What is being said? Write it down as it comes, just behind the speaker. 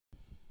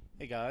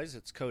Hey guys,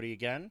 it's Cody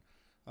again.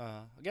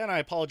 Again, I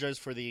apologize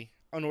for the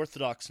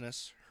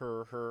unorthodoxness,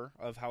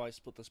 of how I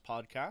split this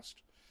podcast.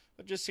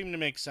 It just seemed to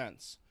make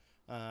sense.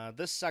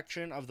 This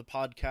section of the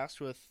podcast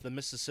with the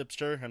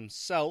Mississipster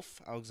himself,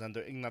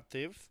 Alexander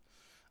Ignatiev,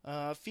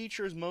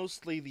 features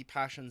mostly the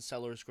Passion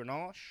Cellars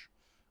Grenache.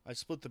 I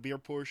split the beer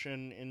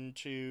portion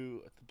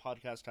into the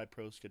podcast I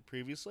posted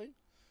previously.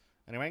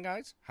 Anyway,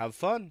 guys, have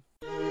fun!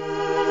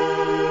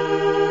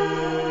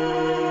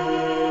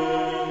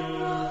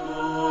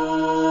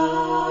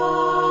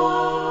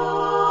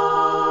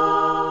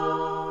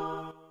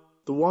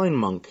 The Wine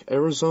Monk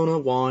Arizona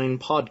Wine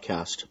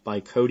Podcast by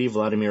Cody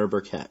Vladimir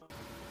Burkett.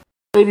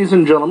 Ladies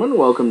and gentlemen,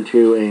 welcome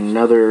to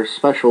another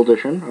special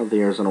edition of the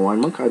Arizona Wine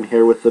Monk. I'm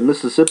here with the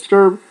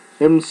Mississipster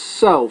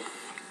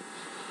himself,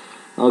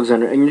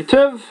 Alexander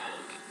Ignatiev.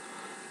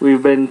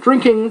 We've been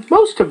drinking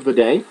most of the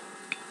day.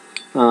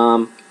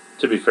 To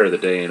be fair, the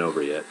day ain't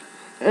over yet.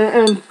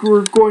 And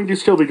we're going to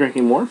still be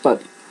drinking more,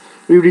 but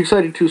we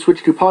decided to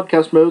switch to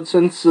podcast mode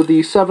since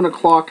the 7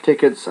 o'clock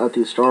tickets at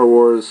the Star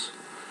Wars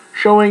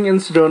showing in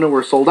Sedona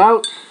were sold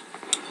out.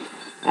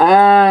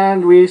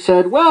 And we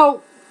said,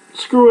 well,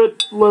 screw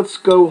it, let's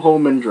go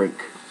home and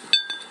drink.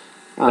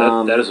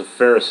 That is a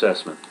fair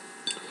assessment.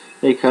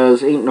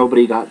 Because ain't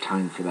nobody got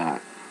time for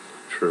that.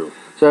 True.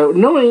 So,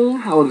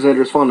 knowing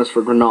Alexander's fondness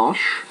for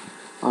Grenache,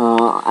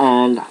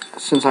 and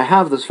since I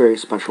have this very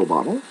special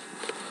bottle,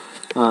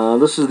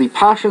 this is the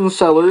Passion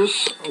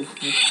Cellars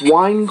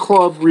Wine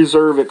Club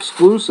Reserve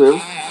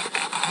exclusive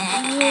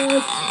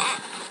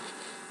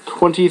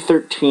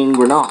 2013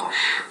 Grenache.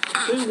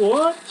 Say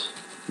what?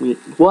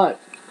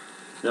 What?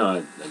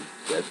 No,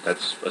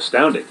 that's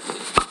astounding.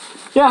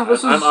 Yeah,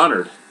 I'm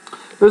honored.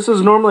 This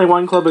is normally a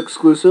Wine Club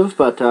exclusive,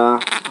 but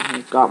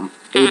I got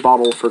a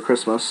bottle for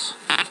Christmas.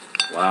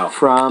 Wow.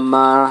 From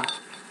our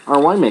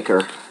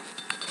winemaker.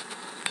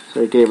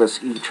 So he gave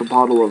us each a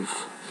bottle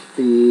of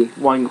the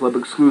Wine Club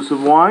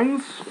exclusive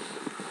wines.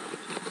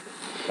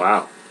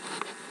 Wow.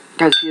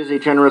 Because he is a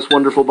generous,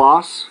 wonderful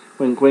boss.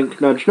 Wink,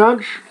 wink, nudge,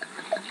 nudge.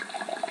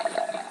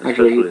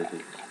 Actually, if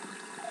he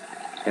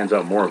hands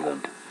out more of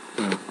them.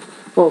 Yeah.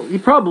 Well, he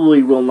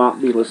probably will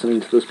not be listening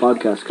to this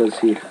podcast because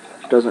he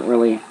doesn't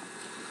really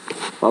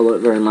follow it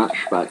very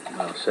much, but...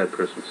 Wow, sad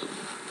Christmas.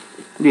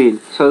 Indeed.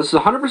 So this is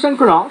 100%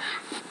 Grenache.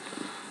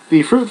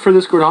 The fruit for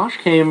this Grenache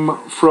came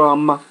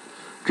from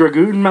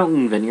Dragoon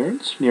Mountain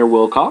Vineyards near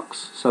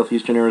Wilcox,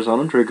 southeastern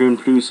Arizona. Dragoon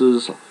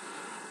produces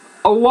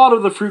a lot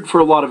of the fruit for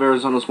a lot of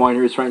Arizona's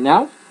wineries right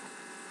now.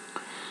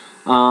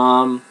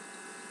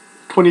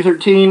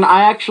 2013,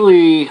 I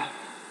actually...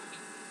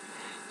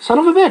 Son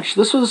of a bitch,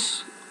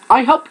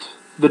 I helped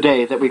the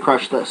day that we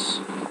crushed this.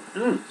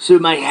 So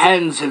my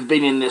hands have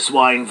been in this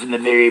wine from the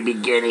very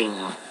beginning.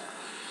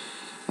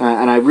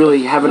 And I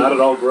really haven't... Not at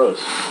all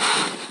gross.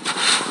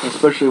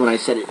 Especially when I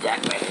said it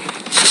that way.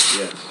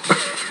 Yes.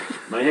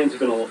 My hands have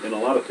been in a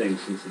lot of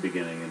things since the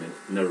beginning, and it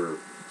never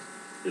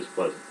is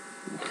pleasant.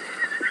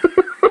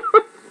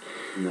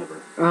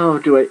 Never. Oh,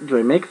 do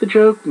I make the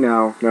joke?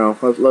 No.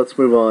 Let's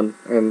move on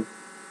and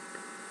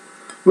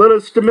let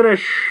us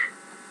diminish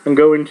and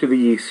go into the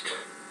east.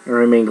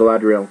 Or I mean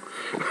Galadriel.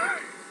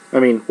 I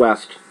mean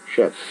west.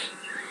 Shit.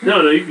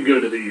 No, you can go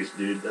to the east,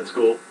 dude. That's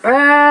cool.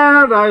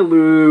 And I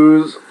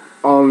lose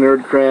all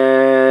nerd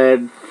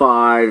cred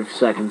 5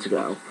 seconds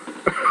ago.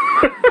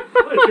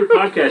 Well, it's your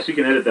podcast. You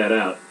can edit that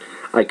out.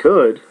 I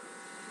could,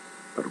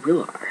 but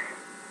will I?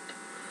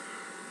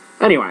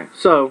 Anyway,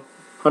 so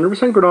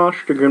 100%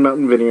 Grenache, Dragoon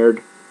Mountain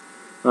Vineyard,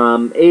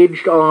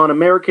 aged on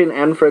American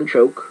and French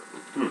oak.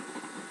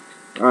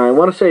 I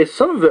want to say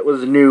some of it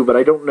was new, but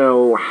I don't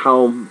know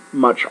how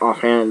much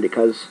offhand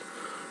because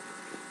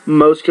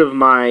most of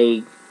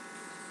my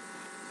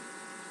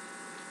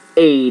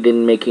aid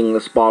in making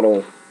this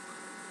bottle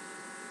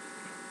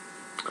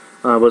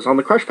was on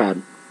the crush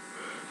pad,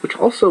 which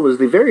also was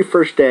the very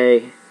first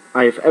day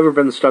I've ever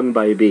been stung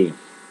by a bee.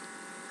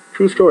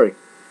 True story.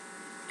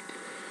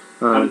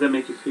 How did that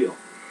make you feel?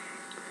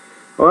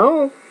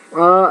 Well,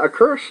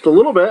 accursed a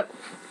little bit.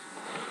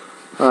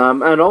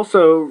 And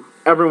also,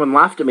 everyone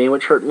laughed at me,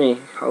 which hurt me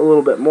a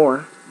little bit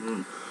more.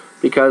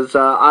 Because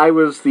I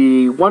was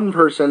the one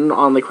person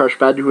on the crush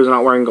pad who was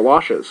not wearing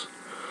galoshes.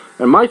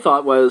 And my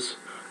thought was,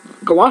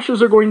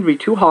 galoshes are going to be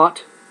too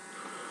hot.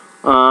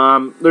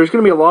 There's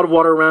going to be a lot of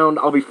water around.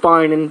 I'll be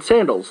fine in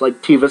sandals,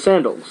 like Tiva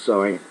sandals.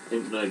 So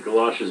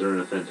galoshes are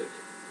inauthentic.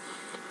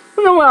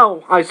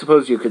 Well, I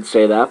suppose you could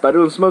say that, but it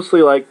was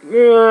mostly like,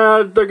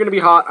 yeah, they're going to be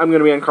hot. I'm going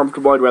to be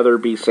uncomfortable. I'd rather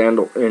be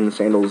in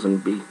sandals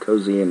and be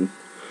cozy and,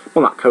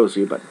 well, not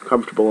cozy, but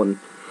comfortable. And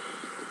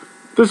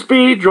this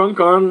bee, drunk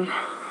on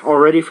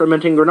already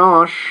fermenting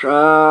Grenache,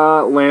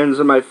 lands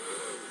in my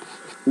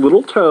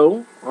little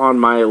toe on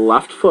my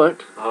left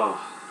foot.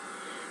 Oh,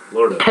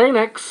 Lord.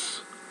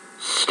 Panics,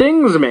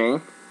 stings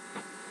me,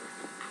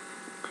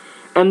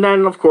 and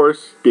then, of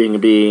course, being a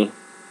bee,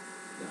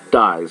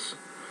 dies.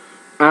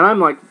 And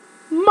I'm like,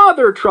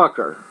 mother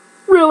trucker,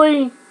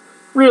 really?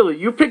 Really?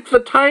 You picked the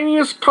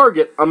tiniest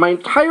target on my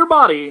entire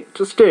body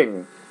to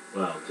sting.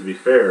 Well, to be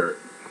fair,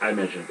 I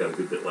imagine it got a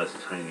good bit less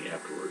tiny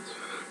afterwards.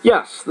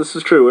 Yes, this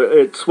is true.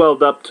 It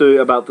swelled up to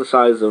about the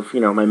size of,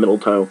 my middle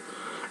toe.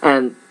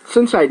 And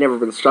since I'd never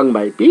been stung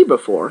by a bee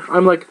before,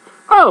 I'm like,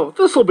 oh,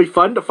 this will be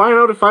fun to find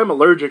out if I'm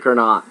allergic or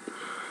not.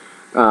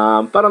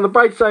 But on the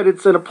bright side,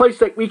 it's in a place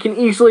that we can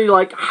easily,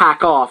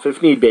 hack off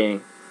if need be.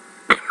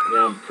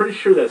 Yeah, I'm pretty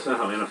sure that's not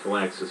how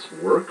anaphylaxis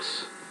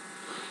works.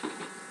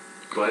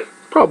 But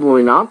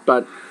Probably not,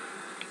 but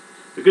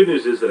the good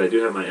news is that I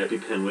do have my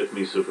EpiPen with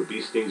me, so if a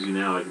bee stings you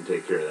now, I can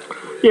take care of that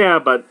for you. yeah,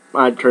 but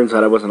it turns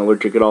out I wasn't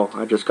allergic at all.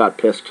 I just got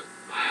pissed.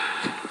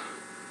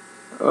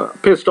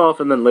 Pissed off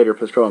and then later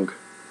pissed drunk.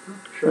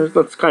 Sure.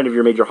 That's kind of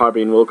your major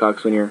hobby in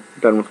Wilcox when you're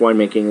done with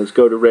winemaking, is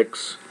go to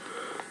Rick's,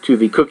 to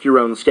the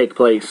cook-your-own steak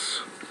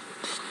place.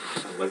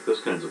 I like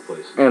those kinds of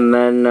places. And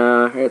then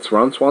it's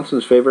Ron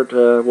Swanson's favorite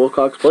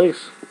Wilcox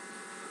place.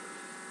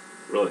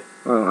 Really?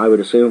 I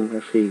would assume,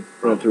 if he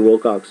went through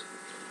Wilcox.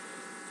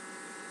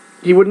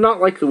 He would not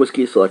like the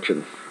whiskey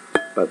selection,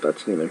 but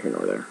that's neither here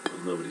nor there.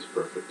 Well, nobody's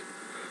perfect.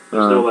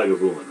 There's no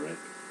Lagavulin, right?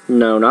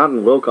 No, not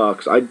in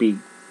Wilcox. I'd be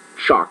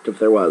shocked if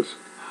there was.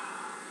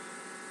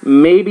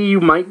 Maybe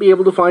you might be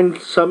able to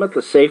find some at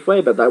the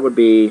Safeway, but that would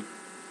be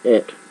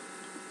it.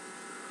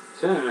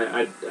 See,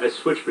 I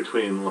switch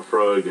between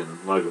Lafroig and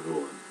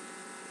Lagavulin.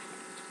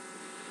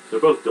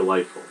 They're both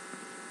delightful.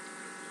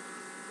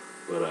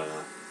 But,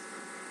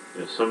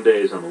 some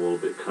days I'm a little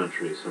bit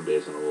country, some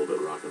days I'm a little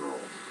bit rock and roll.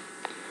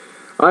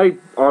 I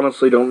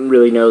honestly don't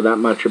really know that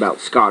much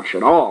about Scotch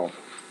at all.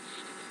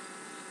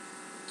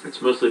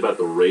 It's mostly about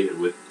the rate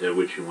at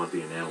which you want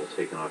the enamel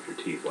taken off your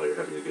teeth while you're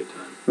having a good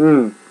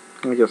time.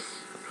 I guess.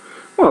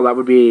 Well, that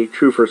would be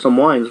true for some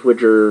wines,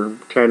 which are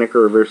tannic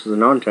or versus a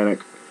non-tannic.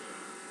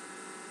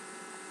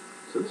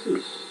 So this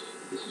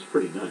is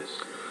pretty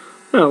nice.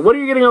 Now, what are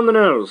you getting on the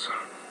nose?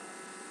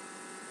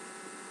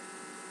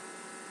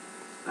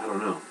 I don't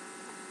know.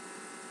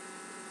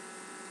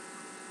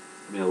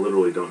 I mean, I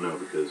literally don't know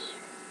because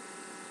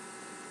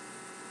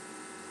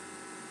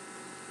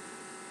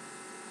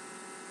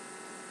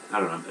I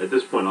don't know. At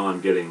this point, all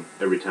I'm getting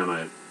every time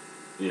I,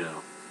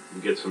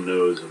 get some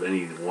nose of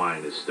any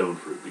wine is stone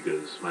fruit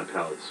because my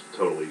palate's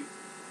totally.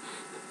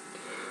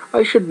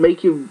 I should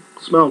make you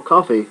smell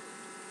coffee,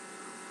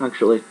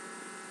 actually.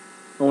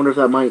 I wonder if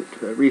that might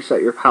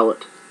reset your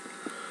palate.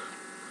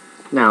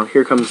 Now,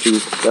 here comes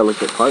the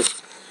delicate part.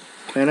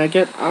 Can I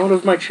get out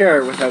of my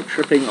chair without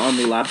tripping on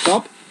the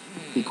laptop,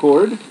 the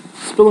cord,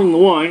 spilling the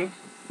wine,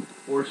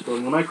 or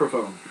spilling the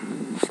microphone?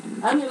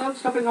 And without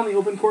stepping on the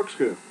open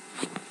corkscrew.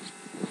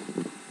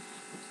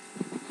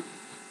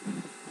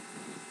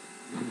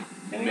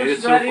 And Made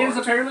it so that far. is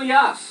apparently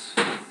yes.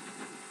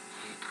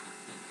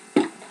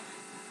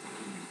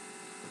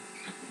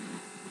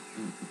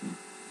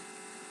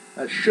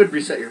 That should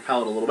reset your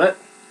palate a little bit.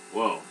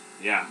 Whoa,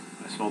 yeah,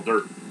 I smell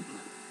dirt.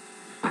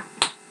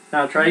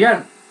 Now try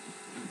again.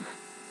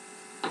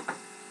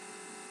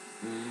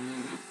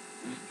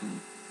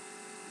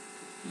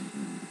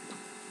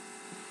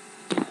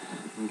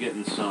 I'm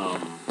getting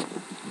some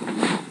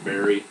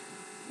berry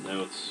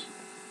notes.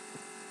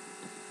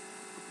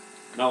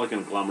 Not like an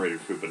agglomerated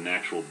fruit, but an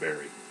actual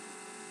berry.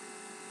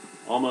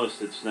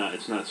 Almost, it's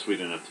not sweet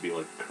enough to be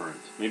like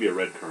currant. Maybe a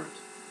red currant.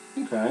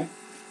 Okay.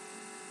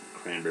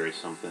 Cranberry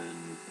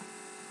something.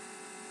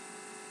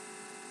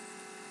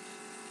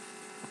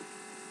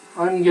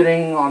 I'm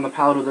getting on the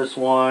palate of this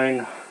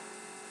wine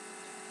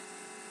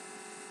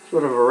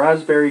sort of a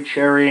raspberry,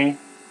 cherry,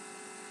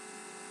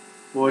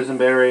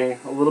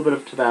 boysenberry, a little bit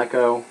of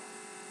tobacco,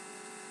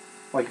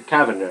 like a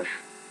Cavendish,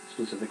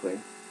 specifically.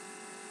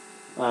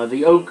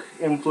 The oak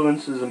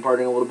influence is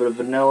imparting a little bit of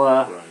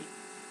vanilla, Right.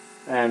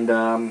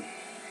 and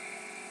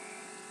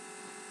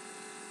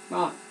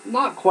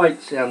not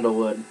quite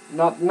sandalwood,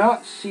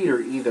 not cedar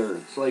either.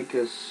 It's like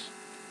this,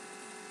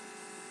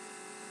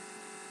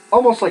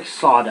 almost like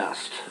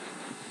sawdust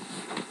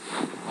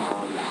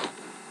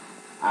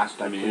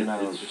aspect. I mean,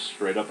 it's just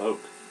straight up oak.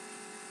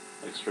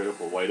 Like straight up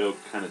a white oak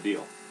kind of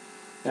deal.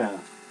 Yeah.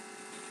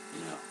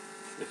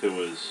 If it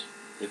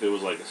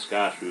was like a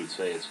Scotch, we would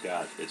say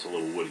it's a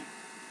little woody.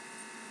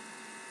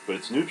 But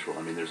it's neutral.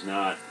 I mean, it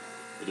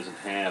doesn't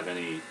have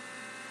any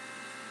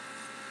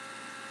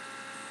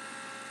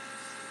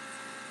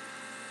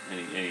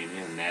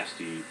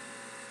nasty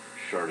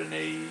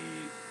Chardonnay,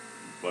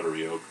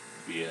 buttery oak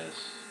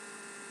BS.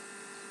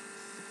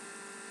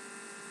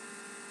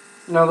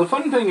 Now, the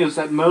fun thing is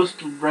that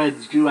most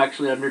reds do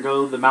actually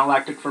undergo the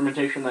malolactic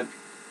fermentation that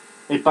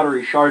a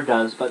buttery chard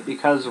does, but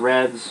because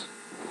reds,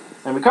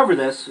 and we covered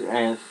this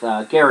with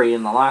Gary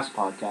in the last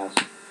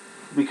podcast,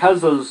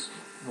 because those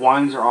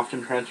wines are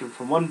often transferred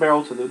from one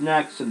barrel to the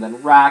next, and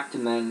then racked,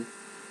 and then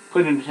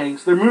put into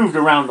tanks, they're moved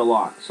around a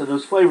lot, so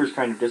those flavors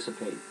kind of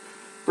dissipate.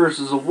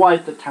 Versus a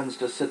white that tends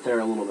to sit there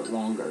a little bit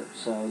longer,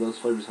 so those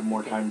flavors have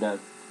more time to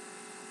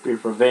be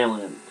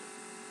prevalent,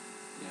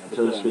 Yeah,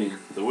 so to speak.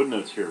 The wood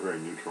notes here are very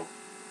neutral.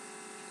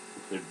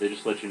 They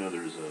just let you know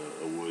there's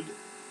a wood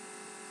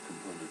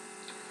component.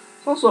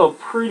 It's also a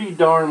pretty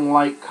darn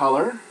light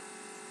color.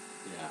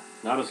 Yeah,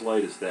 not as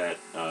light as that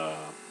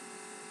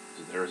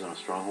is it Arizona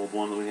Stronghold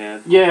one that we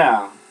had.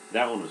 Yeah.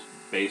 That one was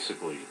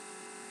basically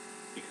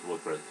you could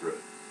look right through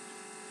it.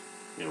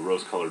 You know,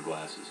 rose-colored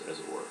glasses, as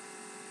it were.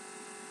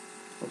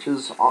 Which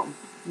is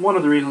one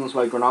of the reasons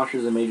why Grenache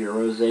is a major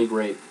rosé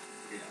grape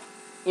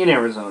in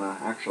Arizona,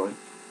 actually.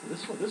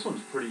 This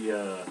one's pretty.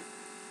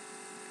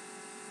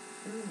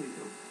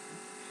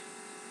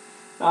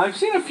 Now, I've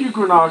seen a few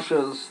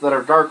Grenaches that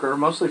are darker,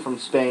 mostly from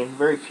Spain.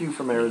 Very few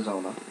from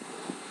Arizona.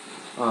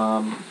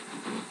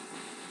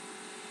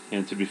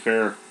 And to be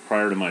fair,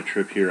 prior to my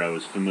trip here, I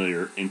was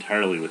familiar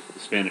entirely with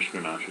Spanish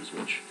Grenaches,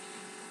 which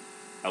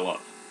I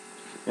love.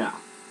 Yeah.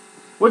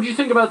 What did you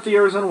think about the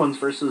Arizona ones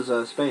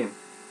versus Spain?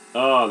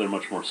 Oh, they're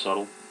much more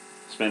subtle.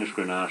 Spanish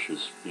Grenache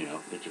is,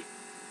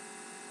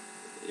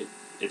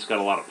 it's got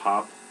a lot of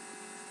pop.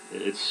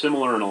 It's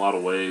similar in a lot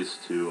of ways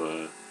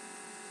to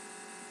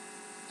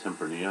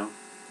Tempranillo.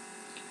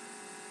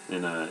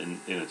 In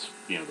its,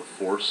 the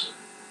force,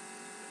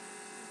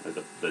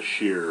 the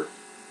sheer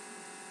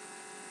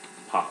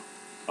pop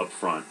up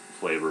front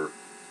flavor.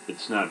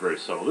 It's not very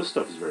subtle. This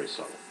stuff is very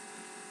subtle.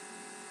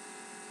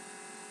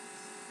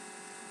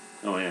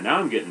 Oh yeah, now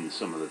I'm getting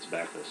some of the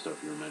tobacco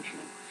stuff you were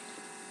mentioning.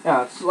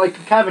 Yeah, it's like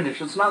a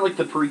Cavendish. It's not like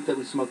the Perique that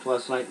we smoked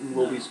last night and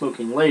we'll be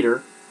smoking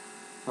later.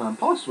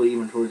 Possibly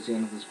even towards the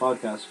end of this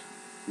podcast.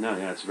 No,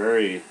 yeah, it's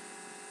very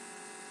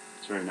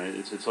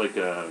nice. It's like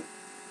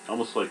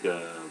almost like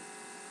a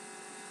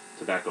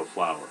tobacco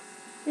flower.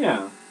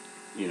 Yeah.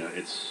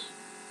 It's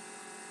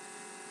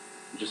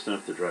just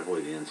enough to drive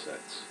away the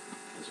insects,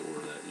 as it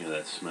were.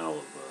 That smell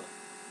of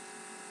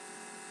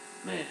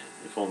man.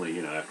 If only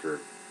after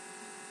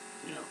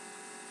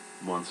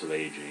months of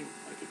aging,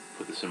 I could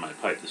put this in my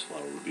pipe. This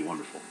flower would be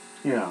wonderful.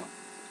 Yeah.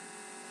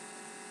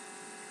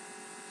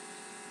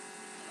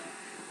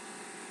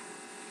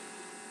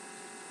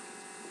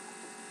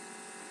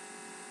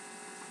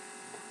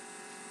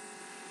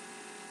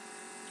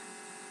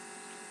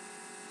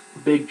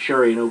 Big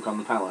cherry and oak on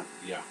the palate.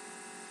 Yeah.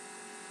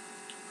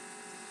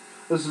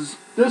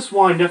 This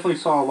wine definitely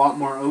saw a lot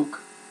more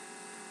oak,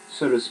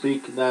 so to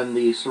speak, than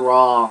the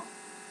Syrah.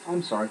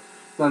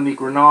 Than the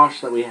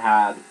Grenache that we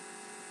had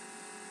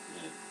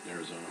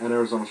Arizona. at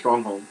Arizona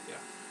Stronghold.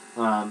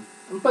 Yeah.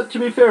 But to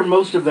be fair,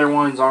 most of their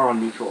wines are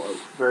on neutral oak.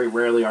 Very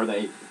rarely are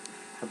they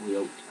heavily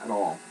oaked at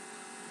all.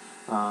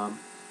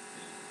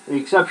 The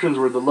exceptions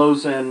were the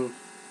Lausanne,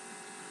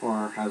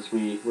 or as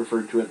we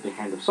referred to it, the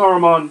Hand of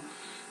Saruman.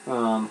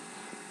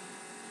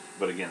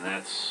 But again,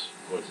 that's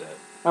what's that?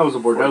 That was a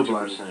Bordeaux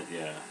blend.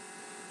 Yeah.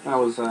 That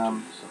was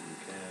something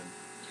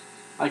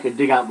I could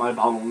dig out my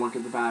bottle and look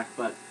at the back,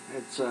 but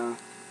it's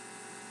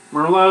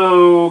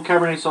Merlot,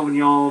 Cabernet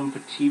Sauvignon,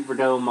 Petit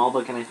Verdot,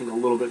 Malbec, and I think a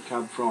little bit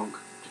Cab Franc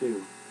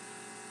too.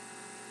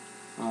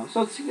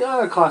 So it's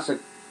a classic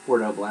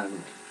Bordeaux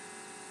blend.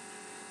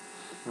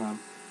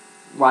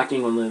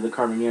 Lacking only the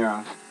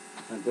Carbonera.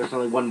 There's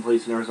only one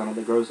place in Arizona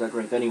that grows that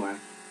grape anyway.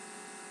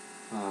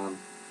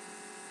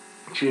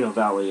 Chino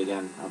Valley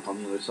again, up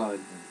on the other side.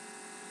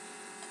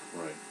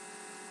 Right.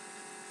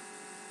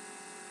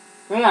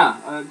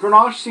 Yeah,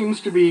 Grenache seems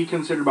to be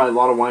considered by a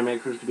lot of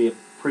winemakers to be a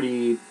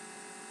pretty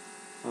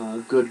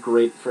good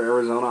grape for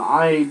Arizona.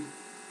 I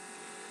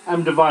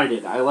am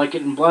divided. I like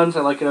it in blends,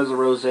 I like it as a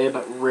rosé,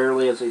 but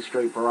rarely as a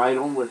straight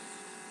varietal, with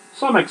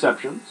some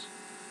exceptions.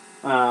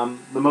 The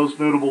most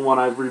notable one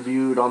I've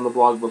reviewed on the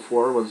blog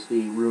before was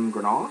the Rune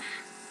Grenache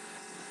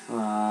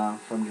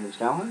from James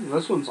Callahan.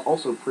 This one's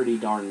also pretty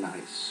darn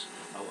nice.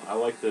 I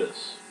like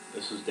this.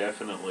 This is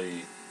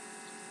definitely...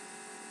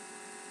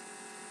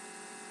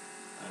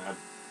 I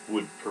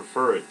would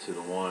prefer it to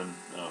the one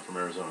from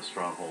Arizona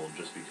Stronghold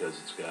just because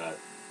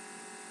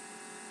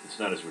it's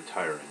not as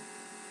retiring.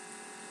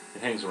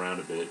 It hangs around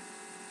a bit.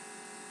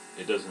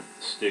 It doesn't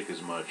stick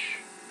as much,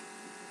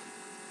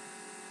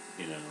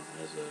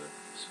 as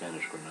a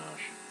Spanish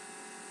Grenache.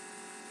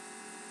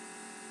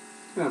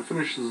 Yeah, it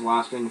finishes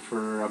lasting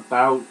for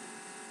about...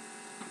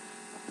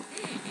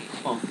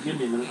 Well, give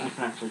me a minute, I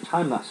can actually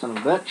time that son of a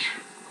bitch.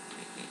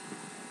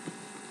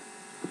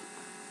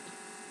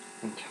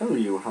 And tell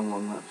you how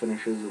long that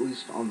finishes, at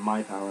least on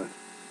my palate.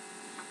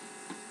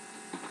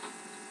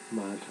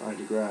 But I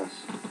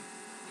digress.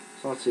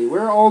 So let's see,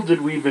 where all did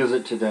we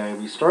visit today?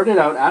 We started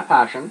out at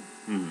Passion,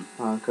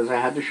 because I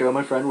had to show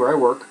my friend where I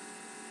work.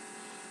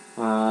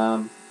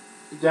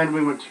 Then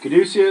we went to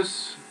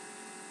Caduceus,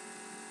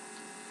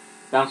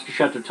 bounced to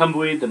Chateau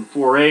Tumbleweed, then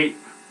 4-8,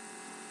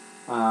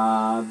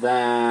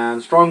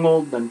 then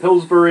Stronghold, then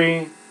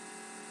Pillsbury,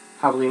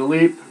 Javelina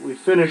Leap. We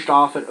finished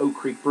off at Oak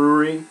Creek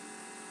Brewery.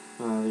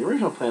 The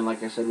original plan,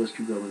 like I said, was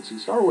to go and see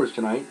Star Wars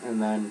tonight, and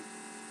then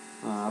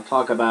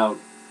talk about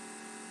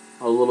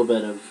a little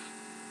bit of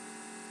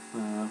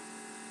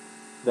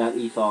that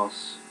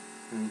ethos.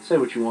 And say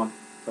what you want,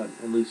 but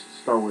at least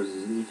Star Wars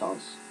is an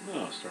ethos.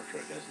 No, Star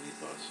Trek has an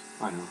ethos.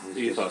 I know. The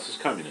ethos is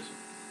communism.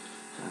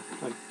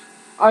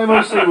 I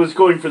mostly was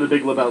going for the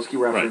Big Lebowski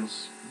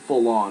reference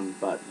full on,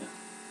 but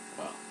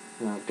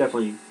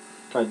definitely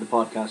tied the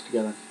podcast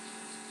together.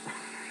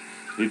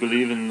 We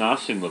believe in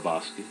nothing,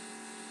 Lebowski.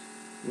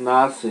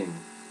 Nothing.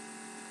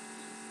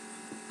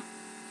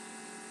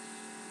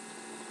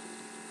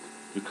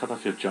 You cut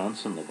off your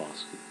Johnson,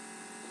 Lebowski.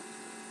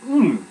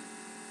 And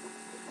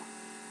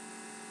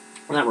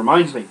that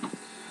reminds me.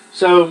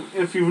 So,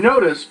 if you've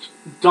noticed,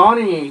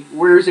 Donnie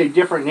wears a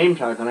different name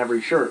tag on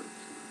every shirt.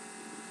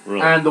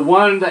 Really? And the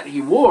one that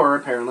he wore,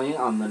 apparently,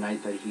 on the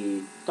night that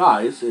he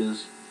dies,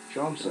 is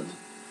Johnson.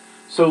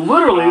 So,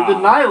 literally, the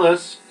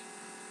nihilist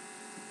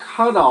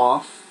cut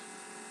off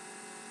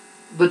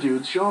the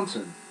dude's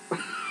Johnson.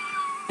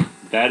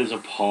 That is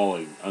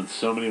appalling on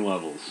so many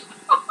levels.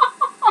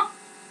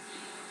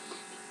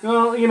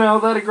 Well, you know,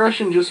 that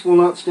aggression just will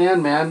not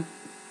stand, man.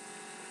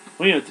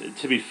 Well, you know,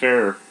 to be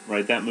fair,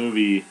 right, that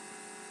movie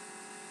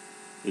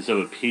is of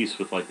a piece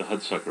with, like, the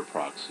Hudsucker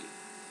Proxy,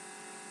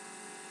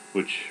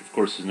 which, of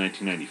course, is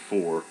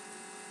 1994.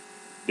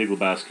 Big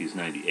Lebowski is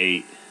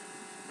 98.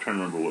 I'm trying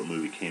to remember what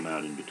movie came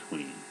out in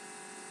between.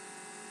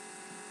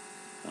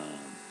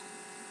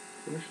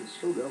 Finish is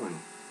still going.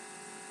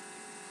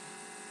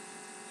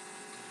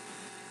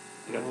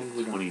 I got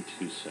like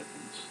 22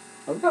 seconds.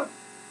 I've got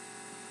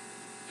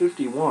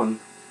 51.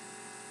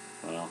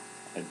 Well,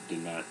 I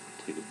did not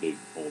take a big,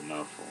 old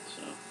mouthful,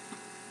 so...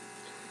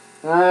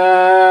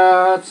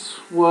 That's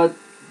what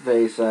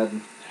they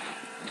said.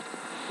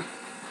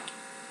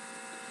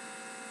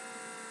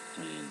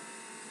 I mean...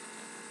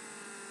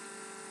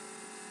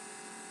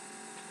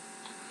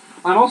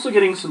 I'm also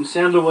getting some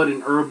sandalwood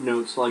and herb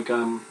notes, like,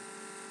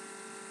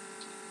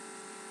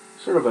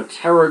 sort of a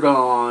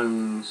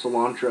tarragon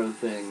cilantro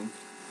thing.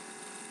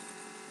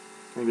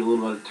 Maybe a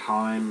little bit of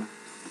thyme.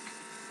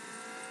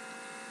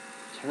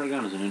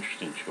 Tarragon is an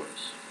interesting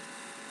choice.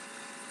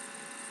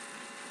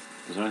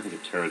 Because when I think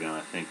of tarragon,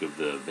 I think of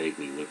the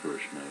vaguely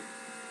licorice note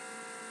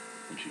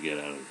that you get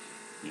out of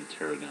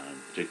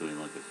tarragon, particularly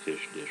in like a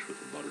fish dish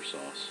with a butter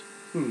sauce.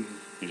 You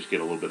just get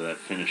a little bit of that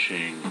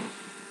finishing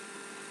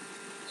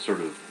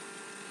sort of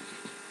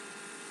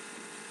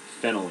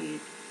fennelly,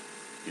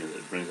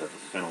 that brings out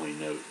the fennelly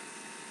note.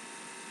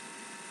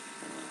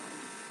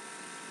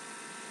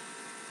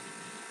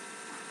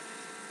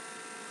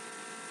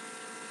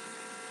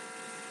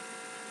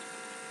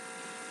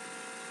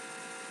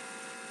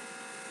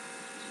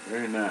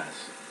 Very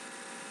nice.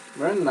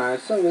 Very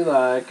nice, so we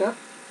like it.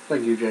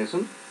 Thank you,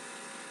 Jason.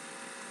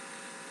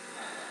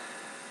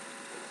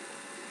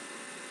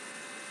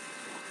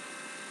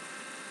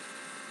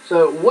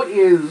 So, what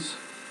is,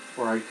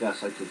 or I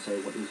guess I could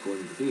say what is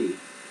going to be,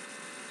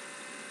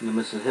 the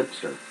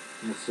Mississipster?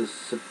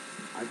 Mississipster.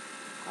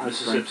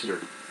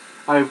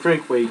 I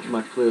drank way too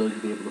much clearly to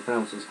be able to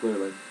pronounce this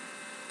clearly.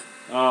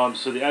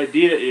 So the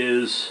idea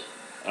is,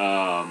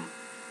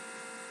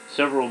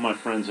 several of my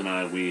friends and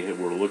I, we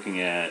were looking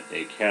at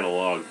a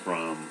catalog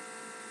from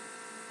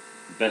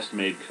Best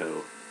Made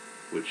Co.,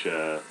 which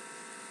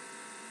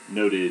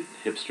noted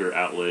hipster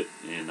outlet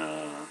in,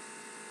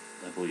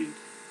 I believe,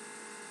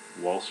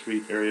 Wall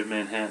Street area of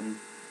Manhattan.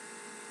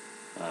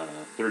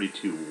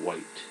 32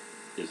 White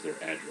is their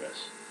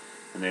address,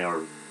 and they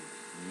are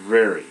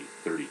very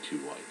 32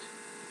 White.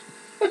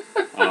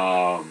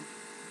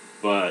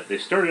 But they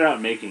started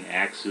out making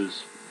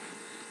axes,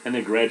 and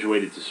they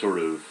graduated to sort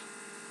of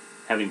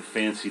having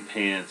fancy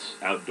pants,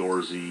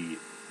 outdoorsy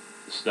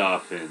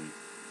stuff, and,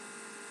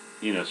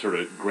 sort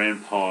of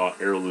grandpa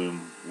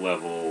heirloom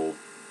level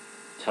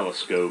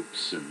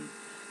telescopes and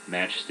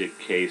matchstick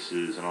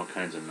cases and all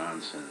kinds of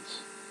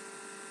nonsense.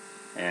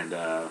 And,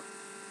 I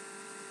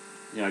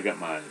got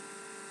my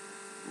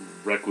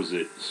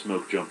requisite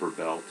smoke jumper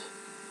belt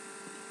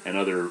and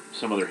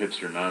some other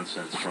hipster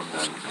nonsense from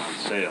them on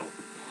sale.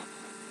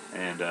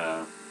 And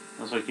I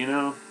was like,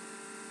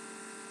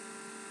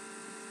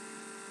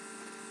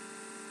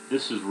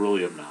 this is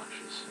really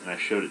obnoxious. And I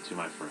showed it to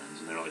my friends,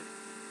 and they're like,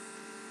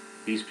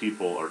 these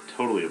people are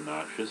totally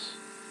obnoxious.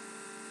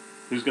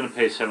 Who's going to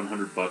pay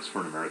 $700 for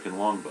an American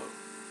longbow?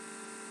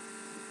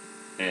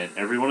 And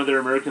every one of their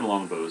American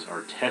longbows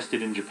are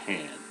tested in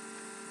Japan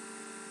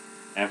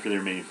after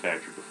they're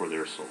manufactured, before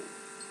they're sold.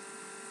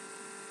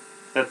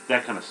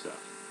 That kind of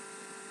stuff.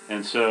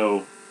 And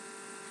so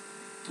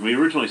we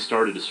originally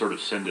started to sort of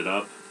send it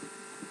up,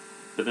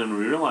 but then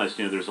we realized,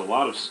 there's a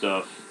lot of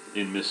stuff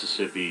in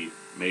Mississippi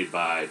made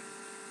by,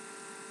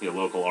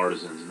 local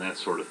artisans and that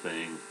sort of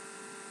thing.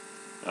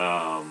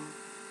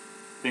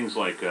 Things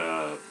like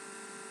a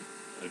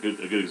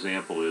good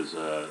example is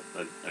a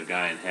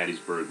guy in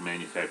Hattiesburg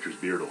manufactures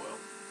beard oil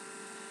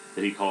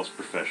that he calls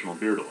professional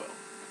beard oil.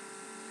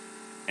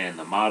 And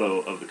the motto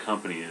of the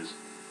company is,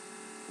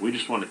 we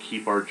just want to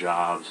keep our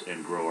jobs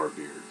and grow our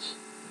beards.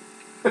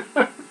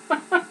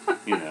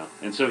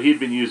 And so he'd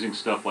been using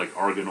stuff like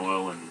argan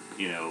oil and,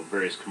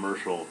 various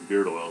commercial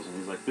beard oils, and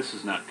he's like, this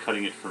is not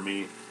cutting it for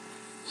me.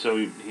 So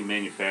he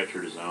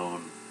manufactured his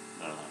own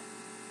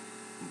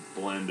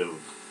blend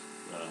of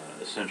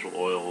essential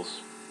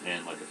oils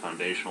and like a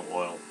foundational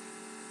oil,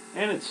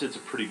 and it's a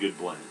pretty good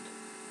blend.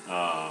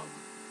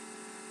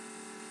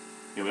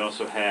 We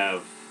also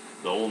have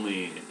the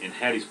only, in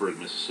Hattiesburg,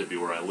 Mississippi,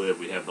 where I live,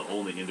 we have the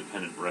only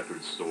independent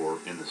record store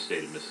in the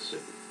state of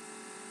Mississippi.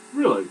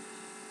 Really?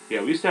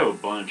 Yeah, we used to have a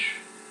bunch,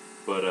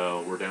 but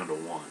we're down to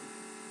one.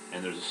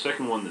 And there's a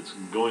second one that's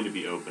going to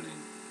be opening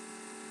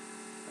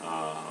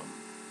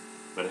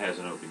but it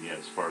hasn't opened yet,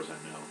 as far as I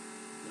know.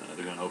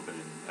 They're going to open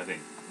in, I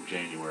think,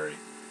 January.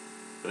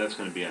 But that's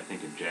going to be, I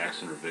think, in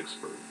Jackson or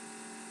Vicksburg.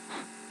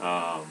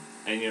 And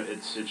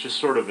it's just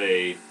sort of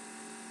in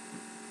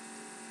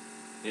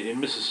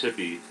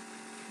Mississippi,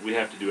 we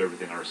have to do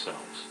everything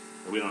ourselves.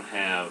 We don't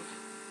have,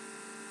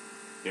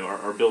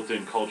 our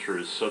built-in culture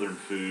is Southern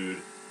food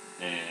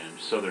and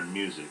Southern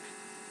music,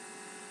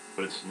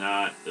 but it's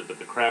not. But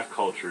the craft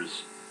culture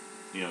is,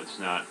 it's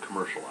not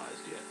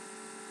commercialized yet.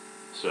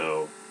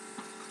 So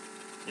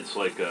it's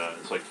like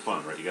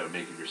fun, right? You got to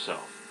make it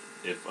yourself.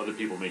 If other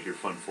people make your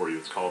fun for you,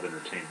 it's called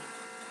entertainment.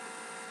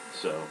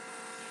 So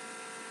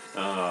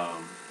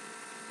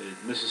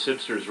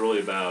Mississipster is really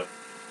about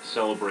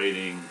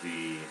celebrating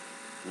the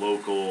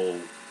local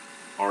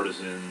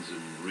artisans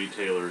and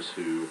retailers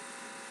who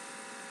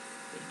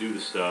do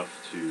the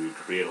stuff to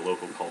create a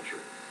local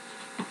culture.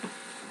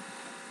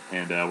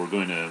 And we're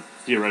going to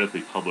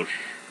theoretically publish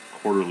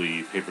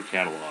quarterly paper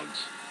catalogs.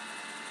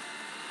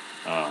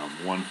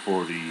 One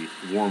for the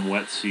warm,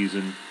 wet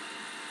season,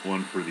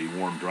 one for the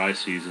warm, dry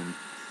season,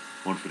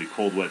 one for the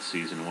cold, wet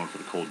season, and one for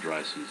the cold,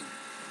 dry season.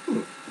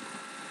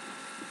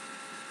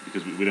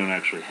 Because we don't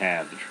actually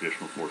have the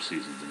traditional 4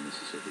 seasons in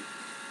Mississippi.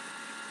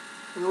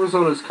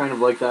 Arizona's kind of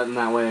like that in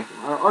that way.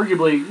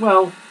 Arguably,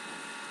 well,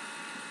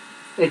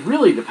 it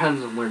really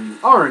depends on where you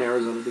are in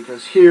Arizona,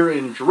 because here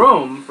in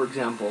Jerome, for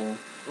example,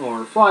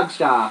 or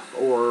Flagstaff,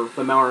 or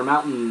the Mauer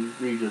Mountain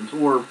regions,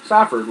 or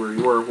Safford, where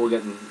you were, we'll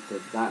get into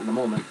that in a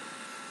moment,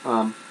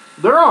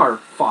 there are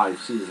 5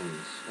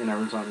 seasons in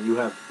Arizona. You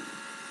have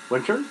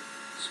winter,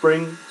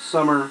 spring,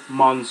 summer,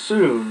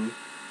 monsoon,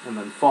 and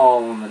then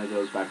fall, and then it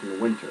goes back into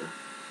winter.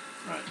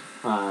 Right.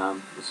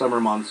 The summer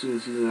monsoon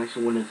season is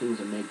actually one of the things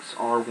that makes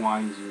our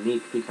wines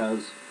unique,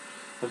 because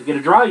if you get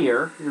a dry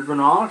year, your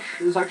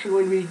Grenache is actually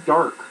going to be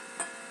dark.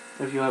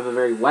 If you have a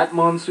very wet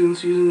monsoon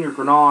season, your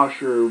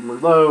Grenache, your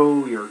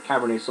Merlot, your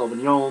Cabernet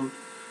Sauvignon,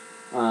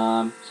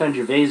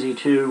 Sangiovese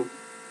too,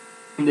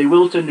 they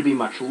will tend to be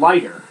much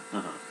lighter.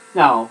 Uh-huh.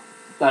 Now,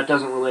 that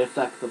doesn't really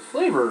affect the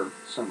flavor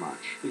so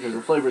much, because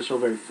the flavor is still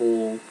very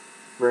full,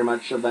 very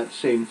much of that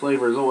same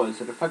flavor as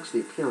always. It affects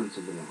the appearance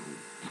of the wine.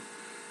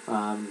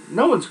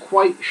 No one's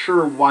quite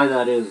sure why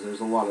that is. There's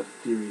a lot of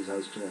theories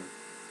as to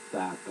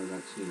that, but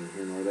that's neither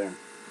here nor there.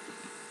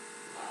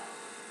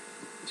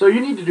 So you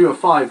need to do a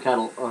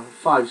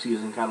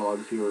 5-season catalog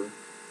if you were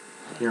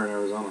here in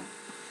Arizona.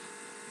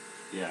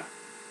 Yeah.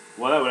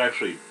 Well, that would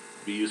actually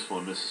be useful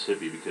in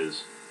Mississippi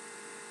because,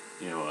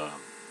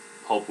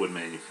 pulpwood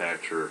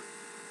manufacture,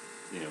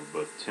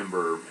 both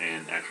timber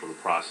and actual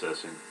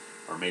processing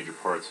are major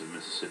parts of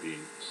Mississippi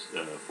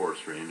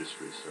forestry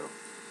industry. So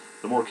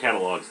the more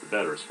catalogs, the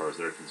better as far as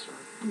they're concerned.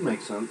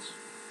 Makes sense.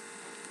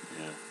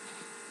 Yeah.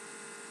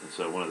 And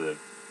so one of the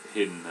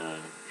hidden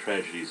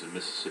tragedies of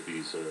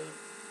Mississippi's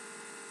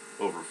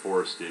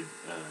overforested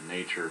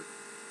nature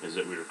is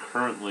that we are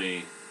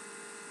currently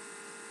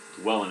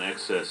well in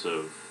excess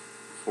of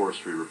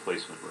forestry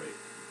replacement rate.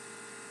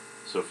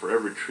 So for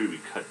every tree we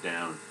cut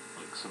down,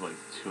 something like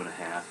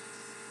 2.5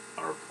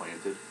 are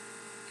planted.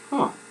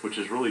 Huh. Which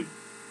is really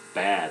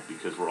bad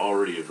because we're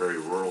already a very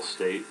rural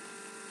state,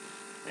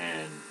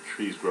 and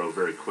trees grow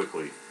very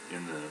quickly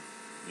in the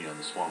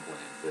the swampland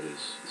that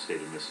is the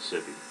state of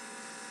Mississippi.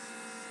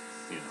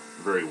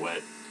 Very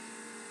wet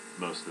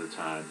most of the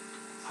time,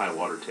 high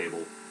water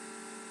table,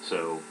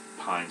 so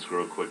pines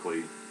grow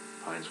quickly,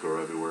 pines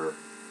grow everywhere,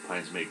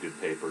 pines make good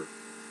paper.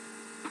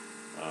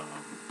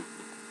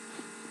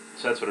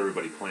 So that's what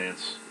everybody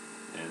plants,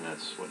 and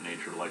that's what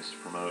nature likes to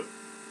promote.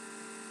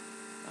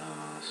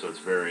 So it's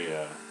very,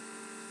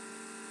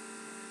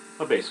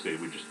 well, basically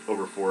we just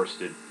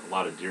overforested, a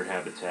lot of deer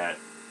habitat.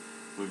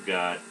 We've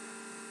got,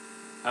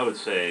 I would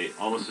say,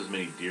 almost as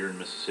many deer in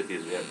Mississippi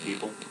as we have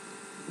people,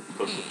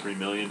 close to 3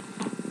 million.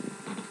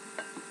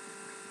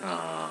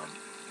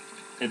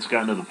 It's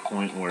gotten to the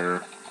point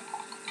where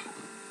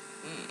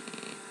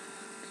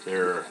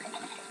I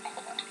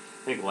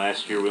think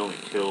last year we only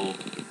killed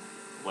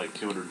like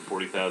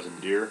 240,000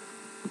 deer,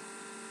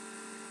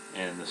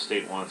 and the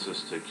state wants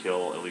us to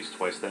kill at least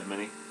twice that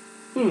many.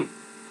 And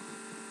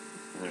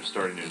they're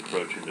starting to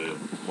encroach into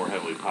more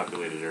heavily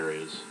populated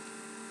areas,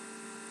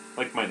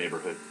 like my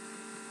neighborhood.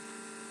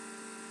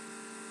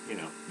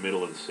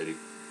 Middle of the city.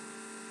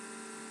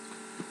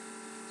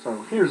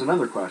 So here's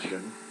another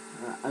question,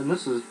 and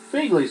this is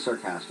vaguely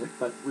sarcastic,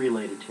 but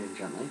related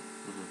tangentially.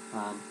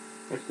 Mm-hmm.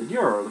 If the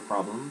deer are the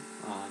problem,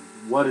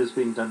 what is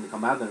being done to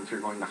combat them? If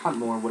you're going to hunt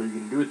more, what are you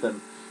going to do with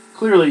them?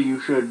 Clearly, you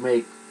should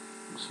make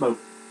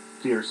smoked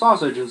deer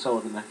sausage and sell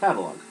it in the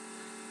catalog.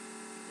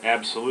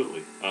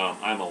 Absolutely.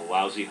 I'm a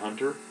lousy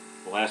hunter.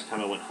 The last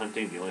time I went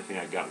hunting, the only thing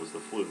I got was the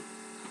flu.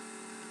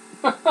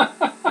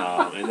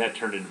 And that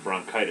turned into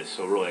bronchitis,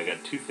 so really I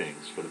got 2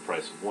 things for the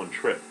price of 1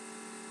 trip.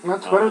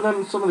 That's better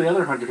than some of the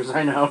other hunters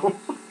I know.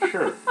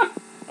 Sure.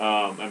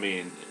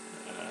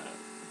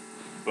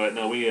 But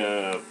no, we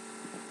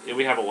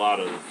have a lot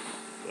of,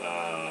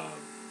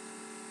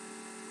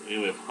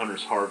 we have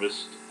Hunter's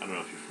Harvest. I don't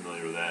know if you're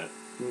familiar with that.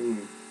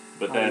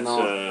 But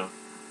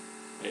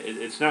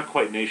it's not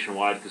quite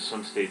nationwide because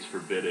some states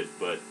forbid it,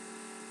 but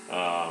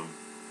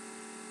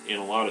in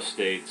a lot of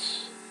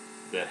states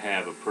that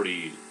have a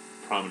pretty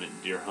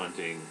prominent deer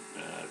hunting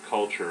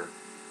culture,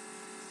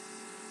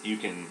 you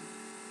can,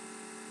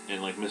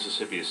 and like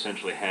Mississippi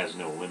essentially has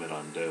no limit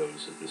on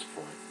does at this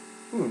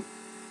point.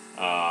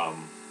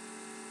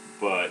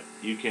 But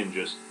you can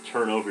just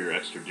turn over your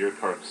extra deer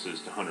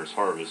carcasses to Hunter's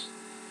Harvest,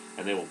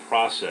 and they will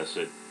process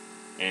it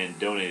and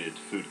donate it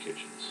to food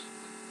kitchens.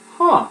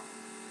 Huh.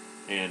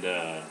 And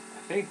I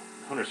think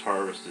Hunter's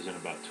Harvest is in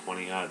about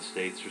 20-odd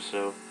states or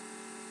so.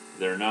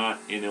 They're not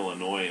in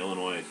Illinois.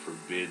 Illinois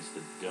forbids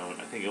the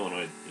I think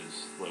Illinois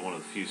is like one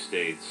of the few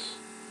states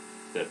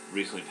that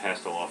recently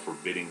passed a law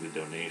forbidding the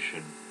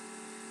donation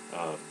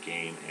of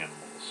game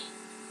animals,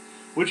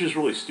 which is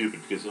really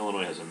stupid because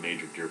Illinois has a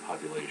major deer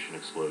population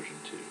explosion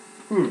too.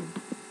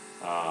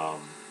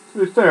 To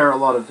be fair, a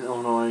lot of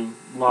Illinois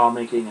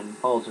lawmaking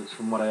and politics,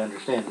 from what I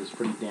understand, is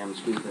pretty damn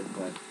stupid.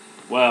 But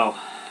well,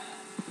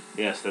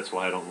 yes, that's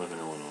why I don't live in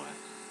Illinois.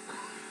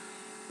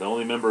 The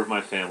only member of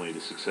my family to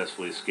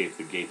successfully escape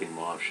the gaping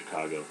maw of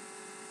Chicago.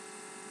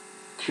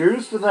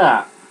 Cheers to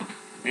that.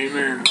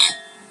 Amen.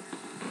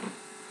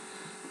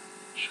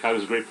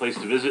 Chicago's a great place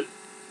to visit.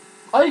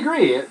 I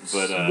agree. It's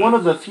But, one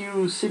of the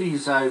few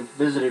cities I've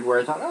visited where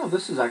I thought, oh,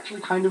 this is actually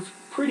kind of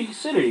pretty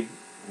city.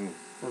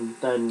 And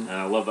then... And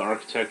I love the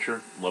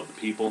architecture, love the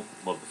people,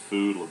 love the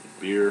food, love the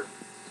beer.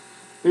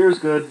 Beer's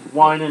good.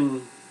 Wine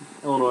in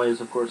Illinois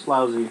is, of course,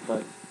 lousy,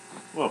 but...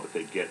 Well, but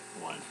they get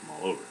wine from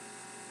all over.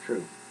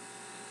 True.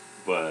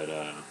 But,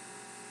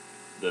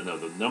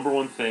 the number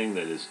one thing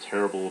that is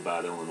terrible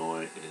about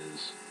Illinois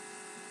is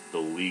the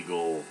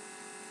legal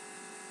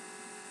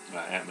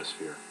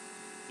atmosphere.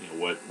 You know,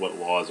 what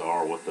laws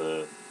are, what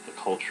the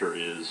culture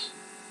is.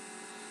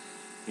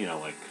 You know,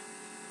 like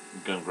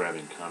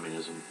gun-grabbing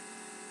communism.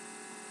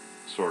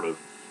 Sort of.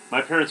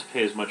 My parents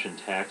pay as much in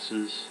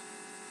taxes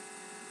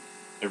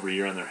every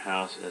year on their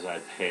house as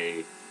I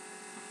pay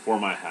for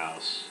my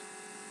house,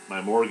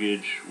 my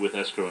mortgage with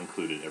escrow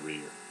included every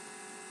year.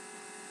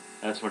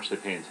 That's how much they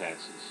pay in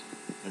taxes.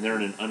 And they're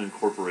in an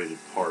unincorporated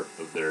part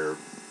of their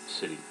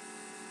city.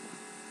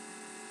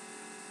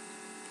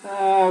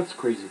 That's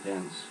crazy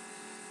pants.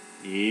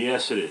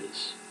 Yes, it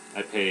is.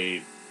 I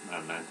pay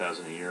about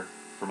 $9,000 a year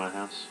for my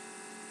house.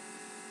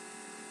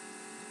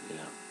 You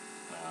know,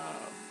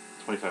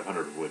 $2,500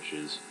 of which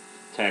is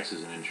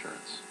taxes and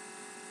insurance.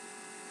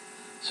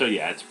 So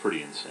yeah, it's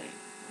pretty insane.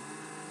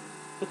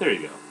 But there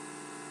you go.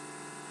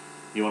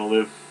 You want to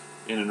live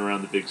in and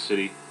around the big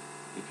city?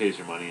 He pays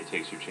your money and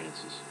takes your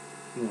chances.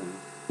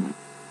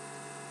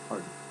 Pardon.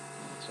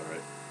 That's all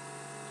right.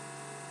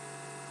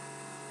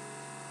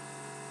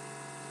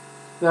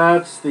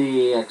 That's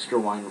the extra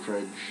wine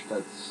fridge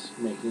that's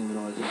making the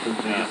noise until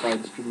it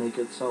decides to make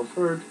itself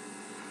heard.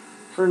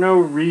 For no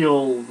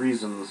real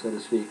reason, so to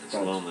speak. It's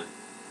lonely.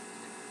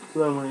 It's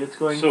lonely. It's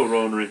going... So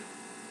lonely.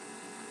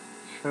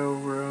 So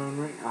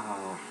lonely.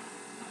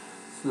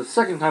 It's the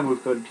second time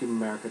we've go to Team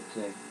America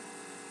today.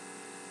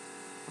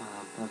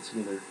 That's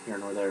neither here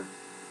nor there.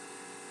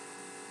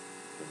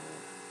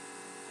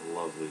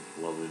 Lovely,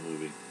 lovely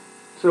movie.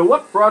 So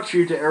what brought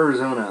you to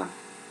Arizona?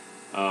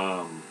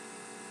 Long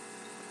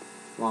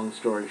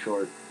story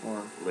short.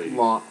 Or ladies.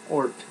 Long,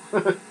 or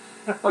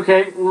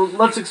okay, well,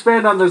 let's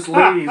expand on this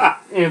ladies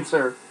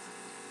answer.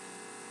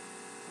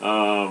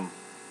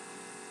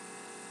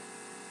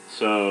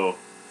 So,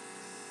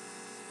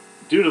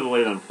 due to the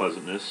late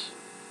unpleasantness,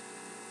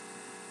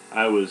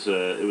 it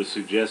was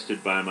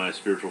suggested by my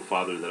spiritual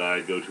father that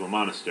I go to a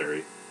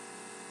monastery.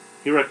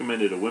 He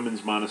recommended a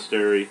women's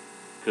monastery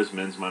because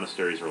men's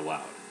monasteries are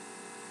loud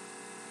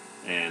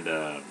and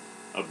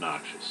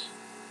obnoxious.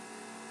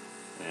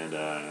 And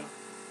I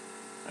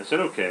said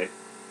okay,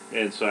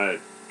 and so I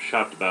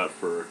shopped about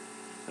for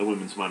a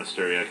women's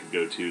monastery I could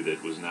go to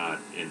that was not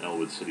in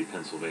Elwood City,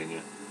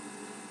 Pennsylvania,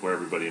 where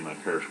everybody in my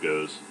parish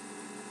goes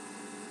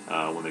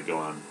when they go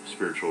on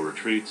spiritual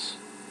retreats.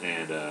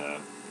 And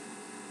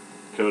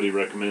Cody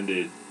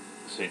recommended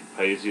St.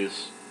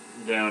 Paisius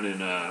down in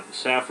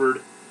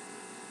Safford.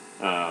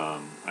 I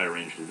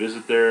arranged a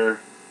visit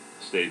there,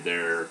 stayed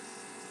there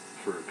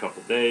for a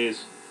couple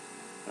days,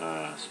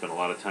 spent a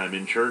lot of time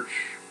in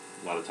church,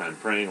 a lot of time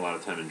praying, a lot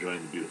of time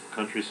enjoying the beautiful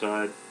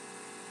countryside.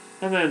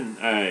 And then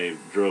I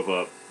drove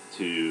up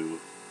to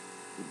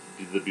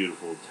the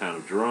beautiful town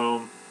of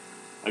Jerome,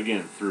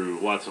 again through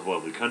lots of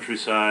lovely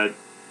countryside.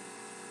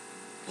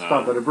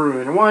 Stopped at a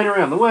brewery and a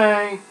winery on the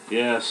way.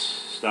 Yes,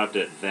 stopped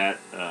at that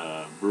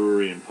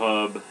brewery and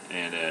pub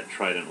and at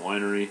Trident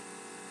Winery.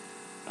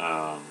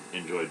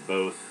 Enjoyed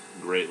both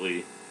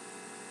greatly.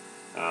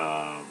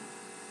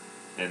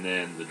 And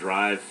then the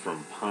drive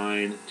from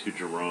Pine to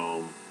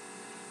Jerome.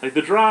 Like,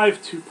 the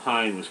drive to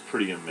Pine was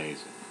pretty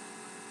amazing.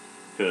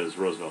 Because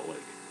Roosevelt Lake.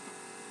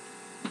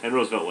 And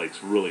Roosevelt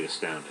Lake's really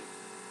astounding.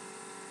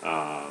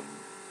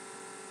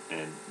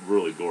 And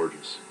really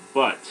gorgeous.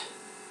 But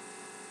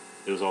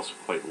it was also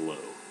quite low.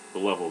 The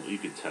level, you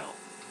could tell.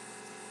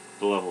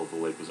 The level of the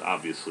lake was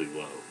obviously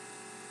low.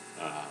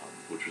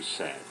 Which was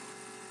sad.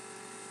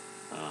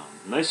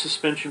 Nice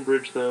suspension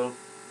bridge, though.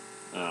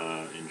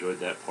 Enjoyed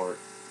that part.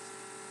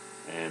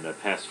 And I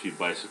passed a few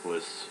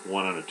bicyclists,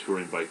 one on a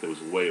touring bike that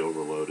was way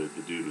overloaded.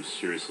 The dude was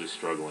seriously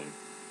struggling.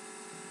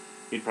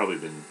 He'd probably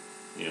been,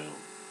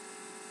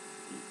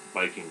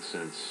 biking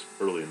since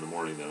early in the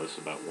morning, though. It's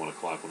about 1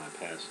 o'clock when I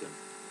passed him.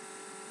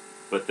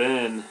 But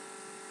then,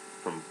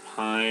 from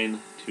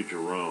Pine to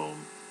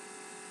Jerome,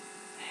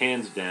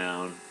 hands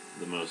down,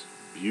 the most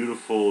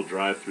beautiful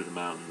drive through the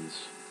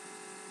mountains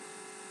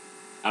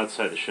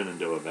outside the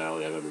Shenandoah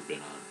Valley I've ever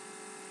been on.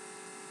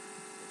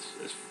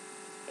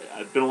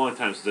 It's been a long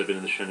time since I've been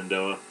in the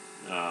Shenandoah,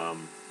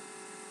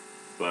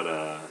 but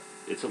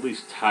it's at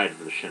least tied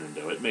for the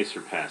Shenandoah. It may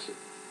surpass it,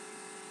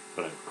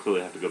 but I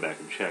clearly have to go back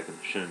and check. And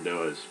the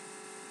Shenandoah is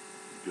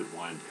good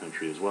wine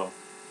country as well.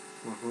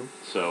 Mm-hmm.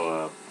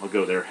 So I'll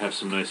go there, have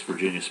some nice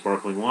Virginia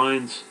sparkling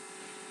wines,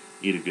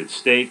 eat a good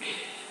steak,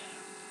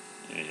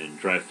 and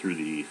drive through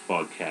the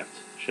fog-capped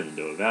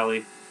Shenandoah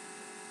Valley,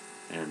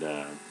 and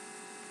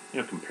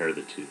compare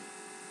the two.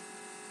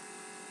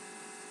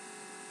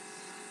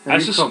 I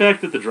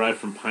suspect that the drive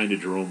from Pine to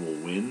Jerome will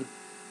win,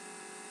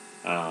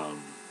 but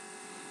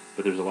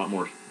there's a lot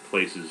more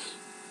places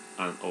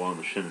along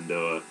the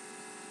Shenandoah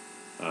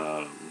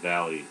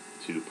Valley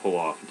to pull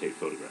off and take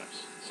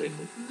photographs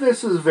safely.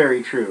 This is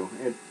very true.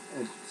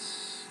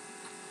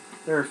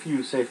 There are a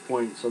few safe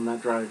points on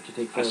that drive to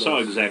take photos. I saw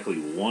exactly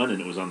one, and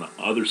it was on the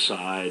other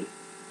side,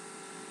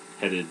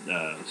 headed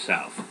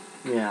south.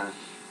 Yeah.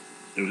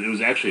 It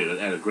was actually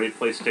at a great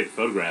place to take a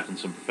photograph, and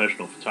some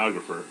professional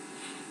photographer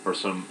or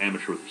some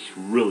amateur with a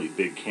really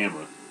big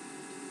camera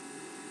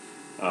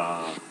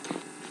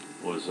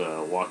was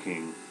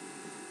walking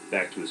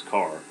back to his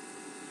car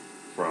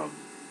from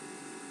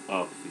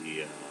up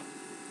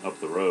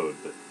the road,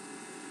 but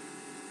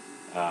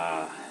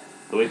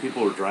the way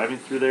people were driving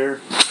through there,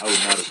 I would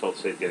not have felt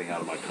safe getting out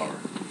of my car.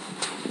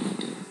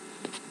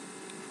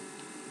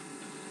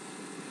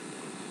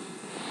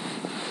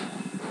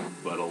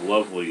 But a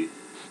lovely,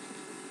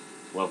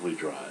 lovely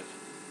drive.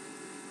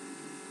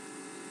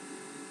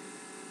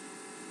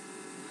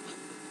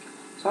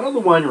 So out of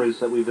the wineries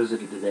that we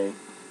visited today,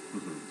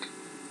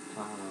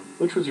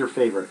 which was your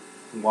favorite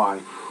and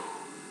why?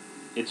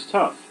 It's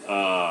tough.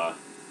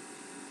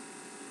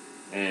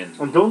 And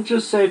don't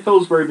just say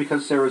Pillsbury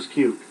because Sarah's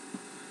cute.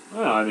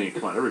 Well, I mean,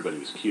 come on, everybody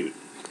was cute.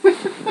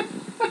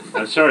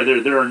 I'm sorry,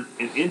 there are an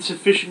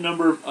insufficient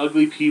number of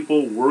ugly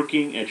people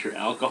working at your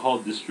alcohol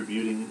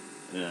distributing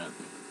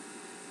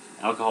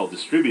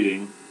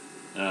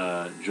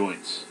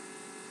joints.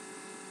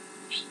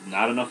 Just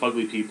not enough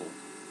ugly people.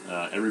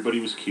 Everybody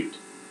was cute.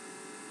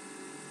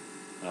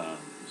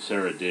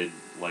 Sarah did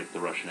like the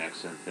Russian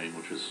accent thing,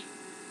 which was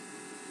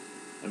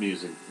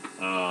amusing.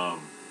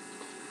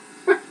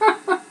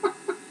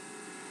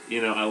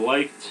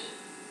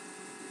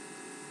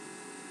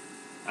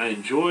 I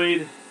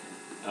enjoyed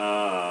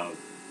the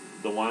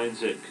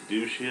wines at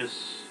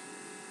Caduceus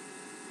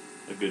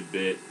a good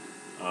bit.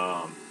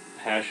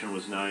 Passion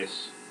was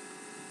nice.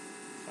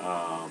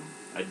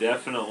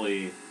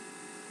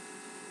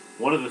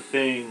 One of the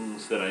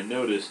things that I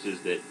noticed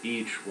is that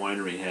each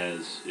winery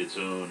has its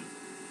own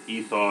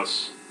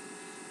ethos,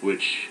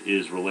 which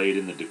is relayed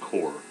in the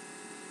decor,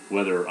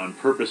 whether on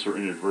purpose or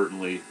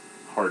inadvertently,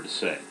 hard to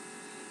say.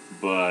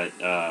 But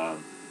let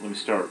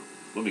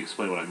me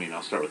explain what I mean.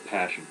 I'll start with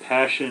Passion.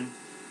 Passion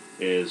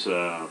is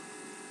a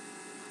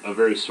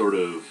very sort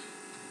of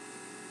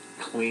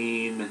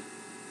clean,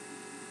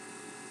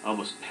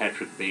 almost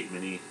Patrick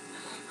Bateman-y.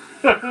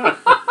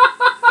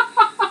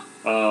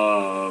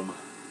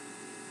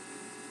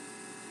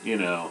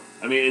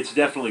 It's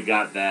definitely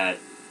got that,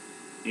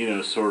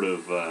 sort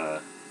of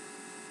a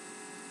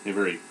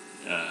very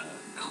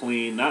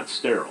clean, not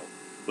sterile,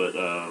 but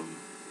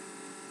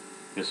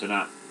so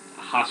not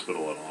a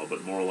hospital at all,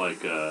 but more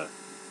like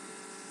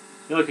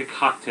like a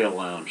cocktail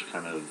lounge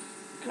kind of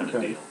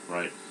deal,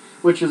 right?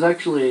 Which is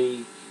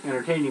actually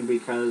entertaining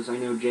because I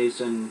know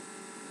Jason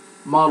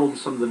modeled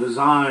some of the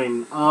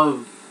design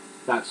of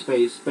that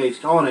space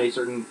based on a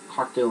certain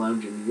cocktail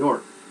lounge in New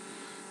York.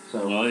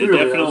 So well,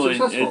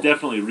 it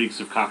definitely reeks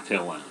of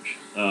cocktail lounge.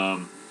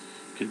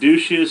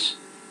 Caduceus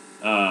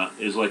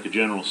is like a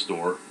general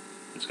store.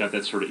 It's got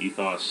that sort of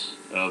ethos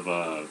of,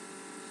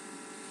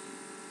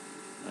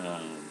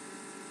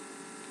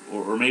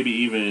 or maybe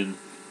even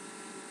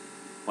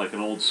like an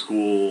old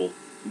school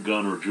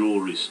gun or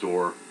jewelry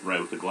store, right,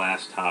 with the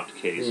glass topped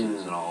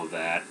cases and all of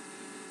that.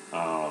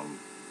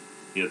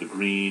 The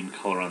green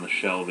color on the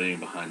shelving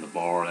behind the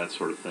bar, that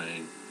sort of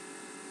thing.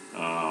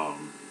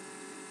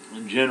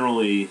 And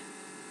generally,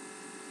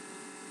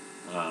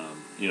 a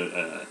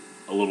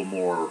little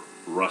more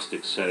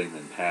rustic setting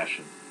than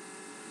Passion.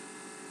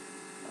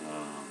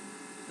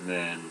 And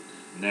then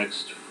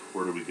next,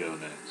 where do we go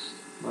next?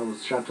 That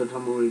was Chateau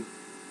Tumbleweed.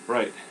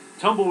 Right.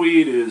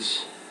 Tumbleweed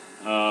is,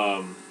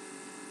 I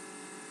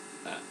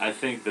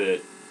think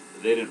that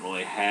they didn't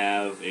really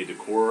have a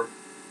decor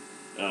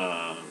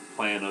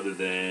plan other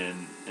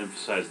than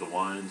emphasize the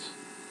wines.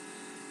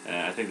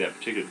 And I think that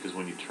particularly because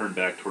when you turn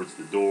back towards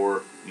the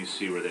door, you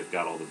see where they've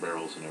got all the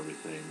barrels and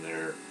everything.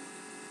 They're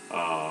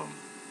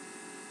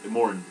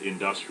more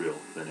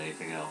industrial than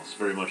anything else.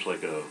 Very much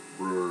like a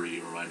brewery,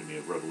 reminded me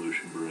of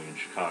Revolution Brewing in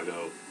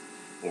Chicago,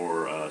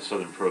 or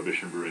Southern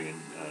Prohibition Brewing in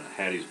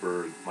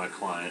Hattiesburg, my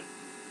client,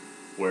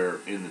 where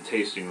in the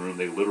tasting room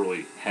they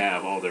literally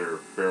have all their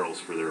barrels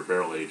for their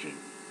barrel aging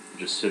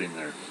just sitting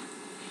there,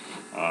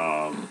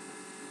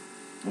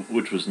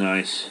 which was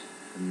nice.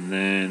 And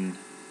then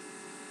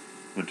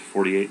went to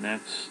 48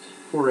 next.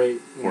 4.8.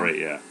 4.8,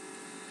 yeah.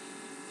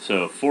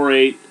 So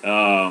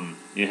 4.8,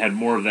 it had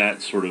more of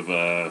that sort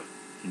of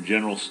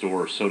general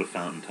store soda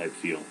fountain type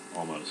feel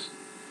almost.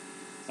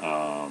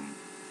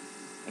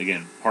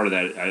 Again, part of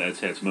that, I'd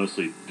say it's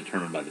mostly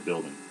determined by the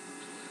building.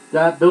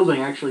 That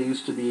building actually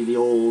used to be the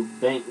old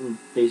bank,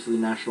 basically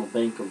National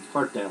Bank of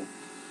Clarkdale.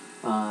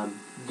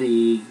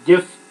 The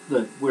gift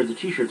where the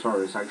T-shirts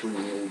are is actually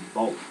in the old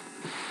vault,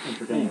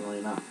 entertainingly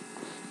enough.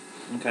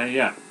 Okay,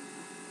 yeah.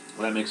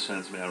 Well, that makes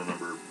sense. I mean, I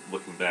remember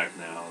looking back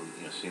now,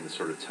 seeing the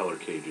sort of teller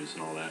cages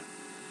and all that.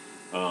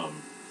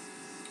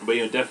 But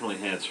it definitely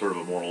had sort of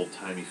a more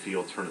old-timey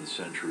feel, turn of the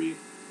century.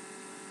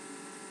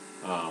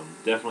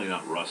 Definitely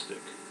not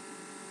rustic,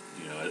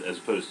 as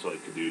opposed to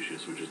like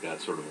Caduceus, which has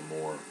got sort of a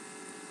more,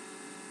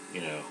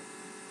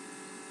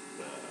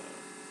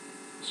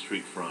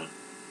 street front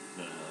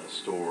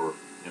store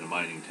in a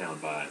mining town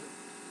vibe.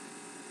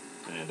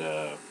 And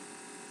of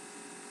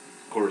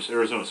course,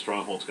 Arizona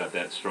Stronghold's got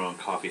that strong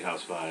coffee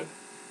house vibe.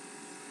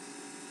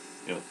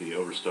 With the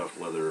overstuffed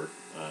leather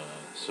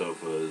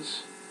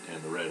sofas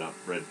and the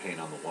red paint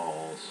on the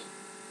walls,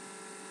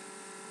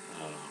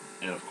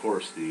 and of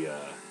course the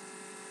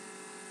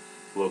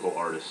local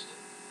artist.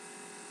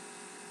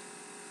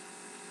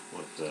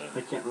 With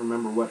I can't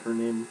remember what her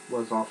name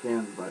was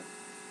offhand, but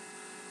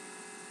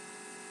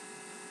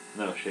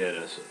no, she had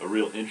a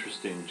real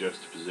interesting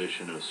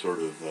juxtaposition of sort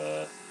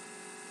of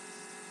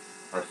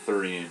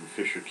Arthurian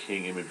Fisher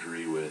King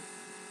imagery with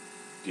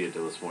Dia de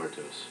los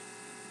Muertos.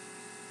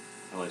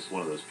 At least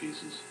one of those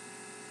pieces.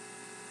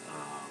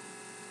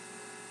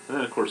 And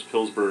then, of course,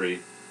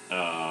 Pillsbury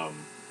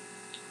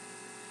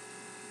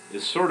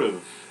is sort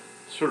of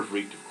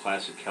reeked of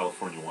classic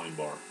California wine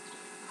bar,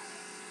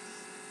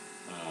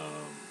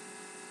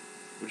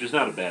 which is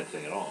not a bad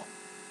thing at all.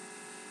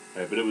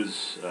 Right, but it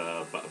was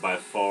by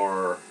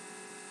far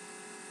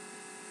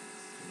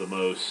the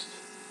most,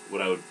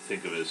 what I would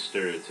think of as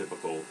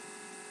stereotypical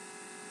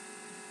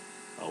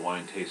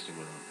wine tasting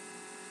room.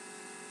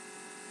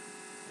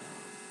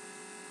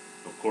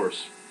 Of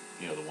course,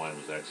 the wine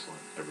was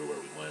excellent everywhere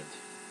we went.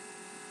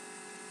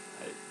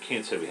 I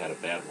can't say we had a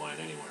bad wine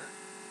anywhere.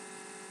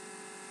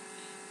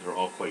 They were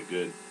all quite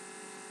good.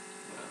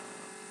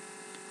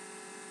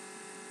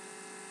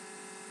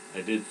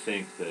 I did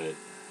think that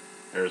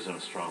Arizona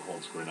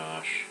Stronghold's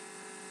Grenache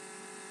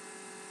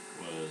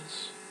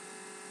was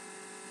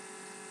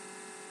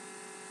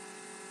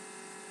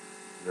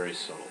very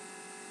subtle.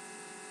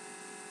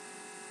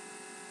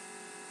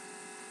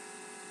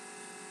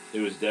 It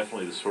was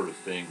definitely the sort of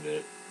thing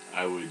that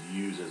I would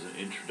use as an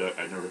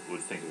I never would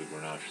think of a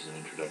Grenache as an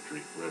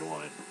introductory red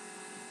wine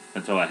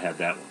until I had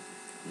that one.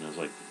 And I was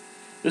like,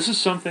 this is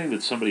something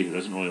that somebody who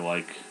doesn't really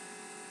like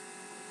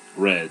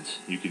reds,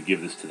 you could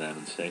give this to them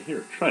and say,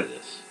 here, try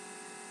this.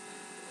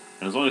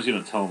 And as long as you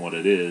don't tell them what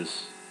it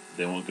is,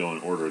 they won't go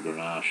and order a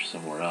Grenache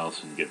somewhere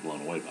else and get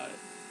blown away by it.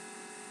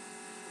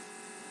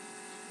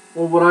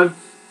 Well,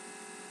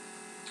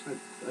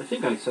 I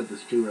think I said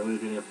this too earlier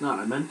today. If not,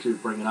 I meant to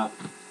bring it up.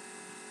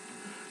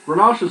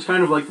 Grenache is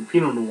kind of like the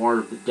Pinot Noir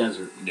of the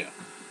desert. Yeah.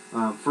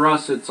 For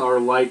us, it's our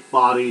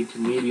light-bodied to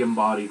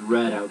medium-bodied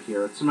red out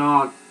here. It's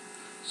not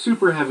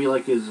super heavy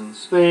like it is in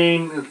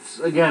Spain. It's,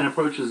 again,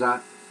 approaches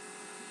that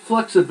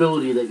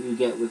flexibility that you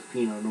get with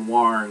Pinot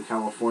Noir in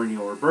California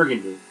or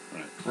Burgundy.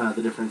 Right.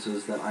 The difference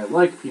is that I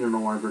like Pinot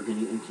Noir and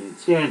Burgundy and can't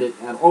stand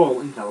it at all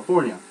in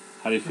California.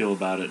 How do you feel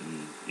about it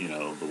in,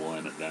 the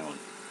Willamette Valley?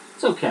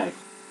 It's okay.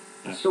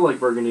 Yeah. I still like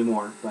Burgundy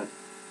more, but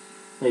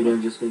maybe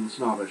I'm just being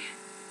snobbish.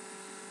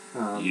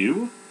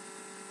 You?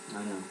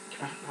 I know.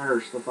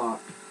 Perish the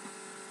thought.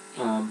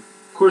 Of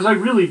course, I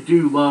really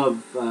do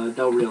love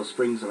Del Rio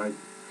Springs, and I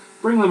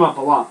bring them up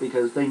a lot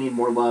because they need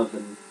more love,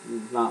 and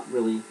not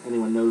really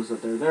anyone knows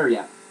that they're there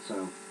yet.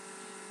 So,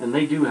 and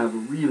they do have a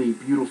really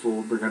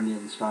beautiful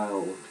Burgundian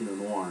style of Pinot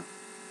Noir.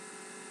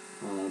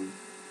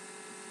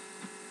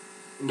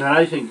 That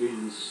I think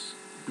is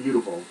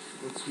beautiful.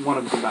 It's one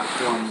of the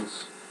best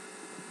ones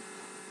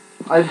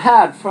I've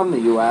had from the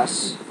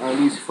U.S., at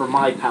least for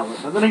my palate.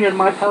 But then again,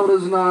 my palate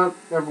is not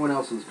everyone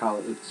else's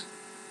palate. It's,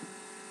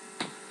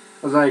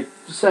 as I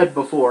said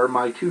before,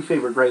 my two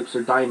favorite grapes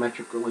are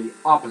diametrically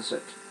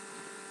opposite.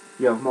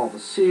 You have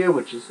Malvasia,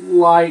 which is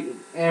light and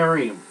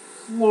airy and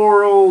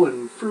floral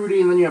and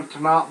fruity, and then you have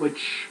Tannat,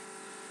 which,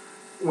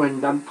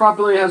 when done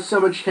properly, has so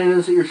much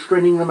tannins that you're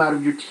straining them out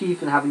of your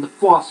teeth and having to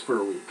floss for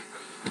a week.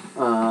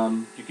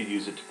 You could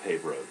use it to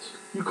pave roads.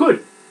 You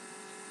could.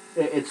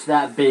 It's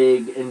that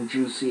big and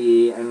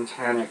juicy and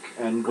tannic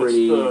and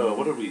gritty.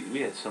 What did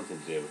we had something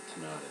today with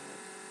Tannat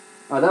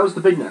That was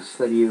the bigness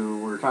that you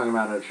were talking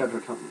about at Chateau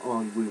Tumbleweed.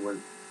 Oh, we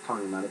weren't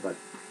talking about it, but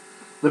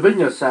the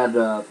bigness had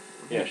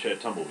Yeah, she had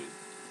tumbleweed.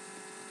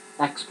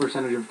 X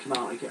percentage of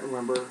Tanat. I can't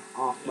remember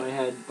off my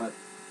head, but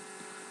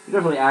it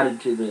definitely added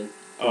to the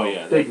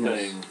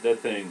bigness. That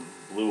thing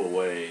blew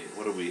away.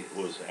 What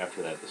was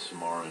after that? The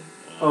Cimarron.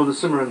 The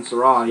Cimarron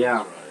Syrah, yeah.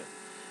 Right.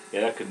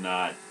 Yeah, that could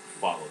not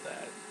follow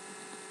that.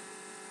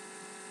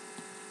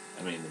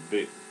 I mean,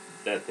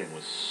 that thing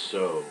was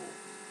so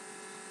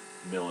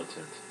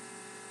militant.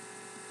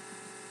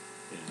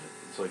 Yeah,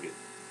 it's like it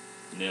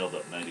nailed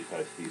up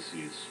 95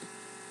 Theses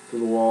to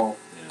the wall.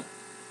 Yeah.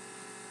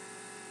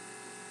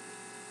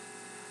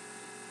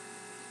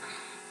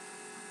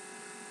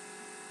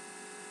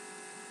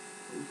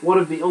 One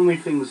of the only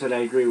things that I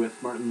agree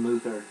with Martin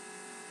Luther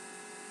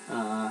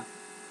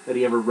that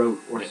he ever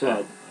wrote or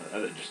said.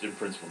 Just in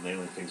principle,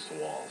 nailing things to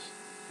walls.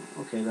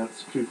 Okay,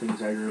 that's two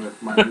things I agree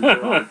with Martin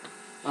Luther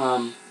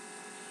on.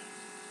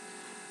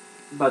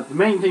 But the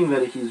main thing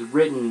that he's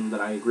written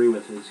that I agree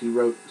with is he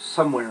wrote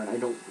somewhere, and I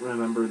don't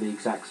remember the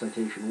exact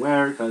citation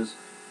where, because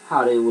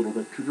had a little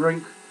bit to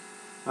drink.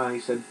 He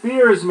said,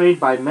 "Beer is made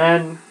by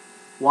men,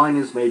 wine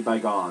is made by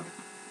God."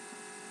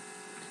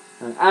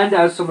 And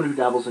as someone who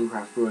dabbles in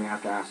craft brewing, I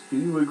have to ask, do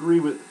you agree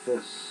with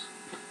this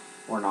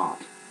or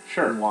not?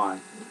 Sure. And why?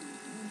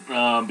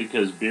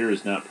 Because beer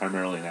is not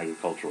primarily an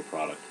agricultural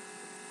product.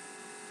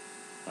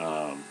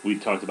 We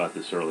talked about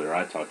this earlier.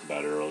 I talked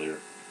about it earlier.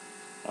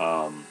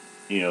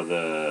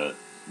 The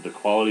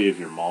quality of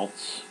your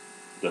malts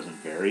doesn't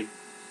vary.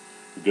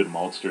 A good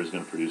maltster is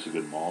going to produce a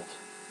good malt.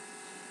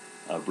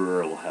 A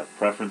brewer will have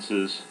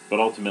preferences, but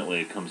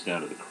ultimately it comes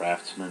down to the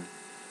craftsman,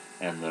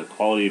 and the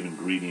quality of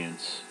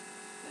ingredients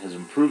has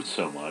improved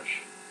so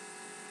much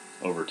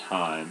over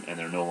time, and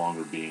they're no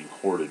longer being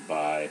hoarded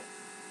by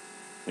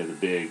the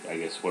big, I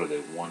guess, what are they,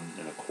 1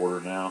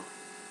 1/4 now?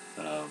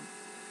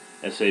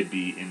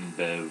 SAB,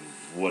 InBev,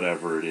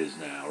 whatever it is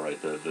now,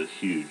 right? The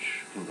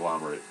huge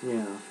conglomerate.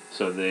 Yeah.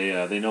 So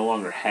they no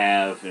longer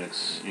have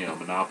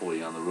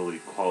monopoly on the really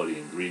quality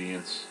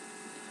ingredients.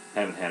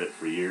 Haven't had it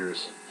for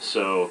years.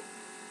 So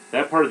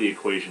that part of the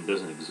equation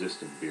doesn't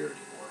exist in beer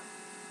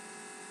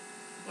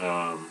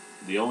anymore.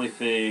 The only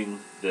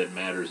thing that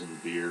matters in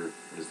beer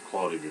is the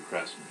quality of your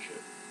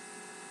craftsmanship.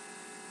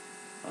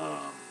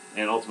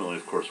 And ultimately,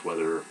 of course,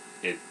 whether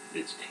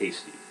it's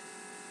tasty.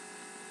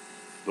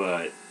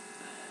 But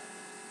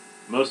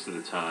most of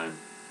the time,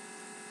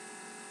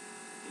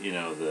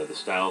 the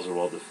styles are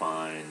well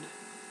defined.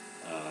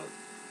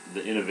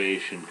 The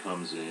innovation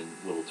comes in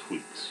little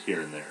tweaks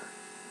here and there.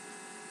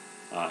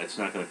 It's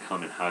not going to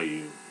come in how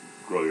you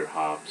grow your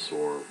hops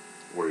or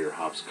where your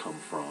hops come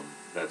from,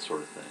 that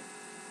sort of thing.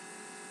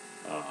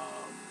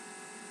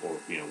 Or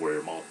where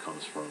your malt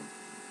comes from.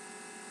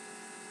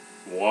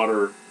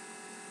 Water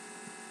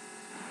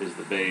is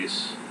the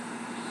base.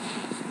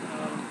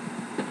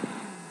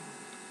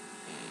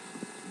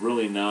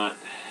 Really not.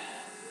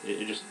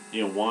 It just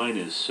wine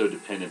is so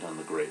dependent on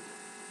the grape,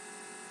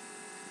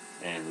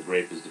 and the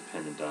grape is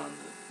dependent on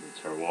the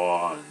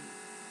terroir,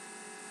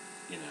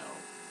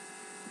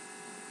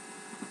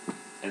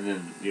 and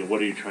then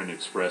what are you trying to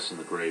express in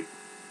the grape?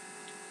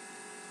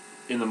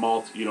 In the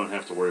malt, you don't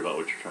have to worry about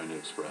what you're trying to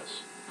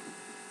express,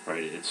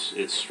 right?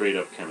 It's straight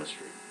up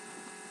chemistry.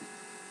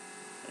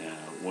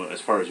 As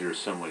far as your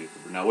assembly,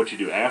 now what you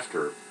do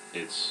after,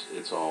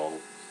 it's all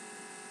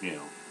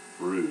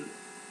brewed.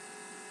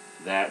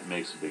 That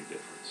makes a big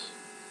difference.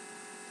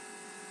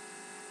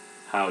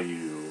 How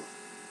you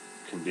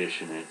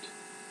condition it,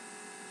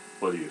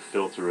 whether you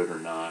filter it or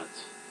not,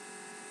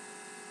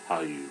 how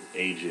you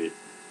age it,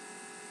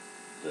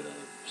 the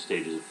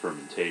stages of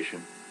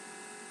fermentation.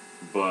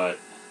 But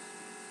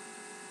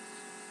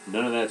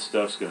none of that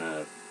stuff's going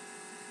to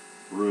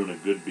ruin a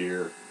good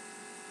beer,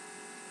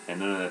 and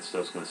none of that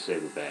stuff's going to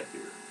save a bad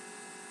beer.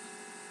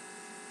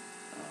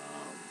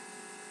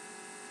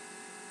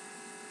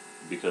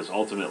 Because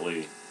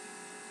ultimately,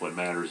 what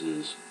matters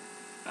is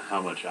how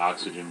much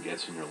oxygen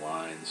gets in your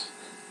lines,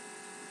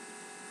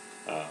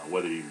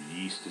 whether your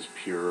yeast is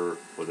pure,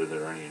 whether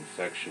there are any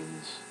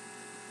infections,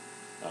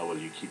 whether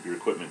you keep your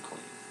equipment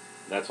clean.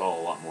 That's all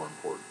a lot more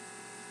important.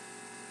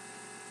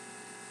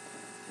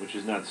 Which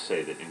is not to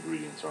say that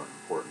ingredients aren't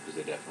important, because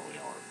they definitely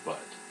are,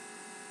 but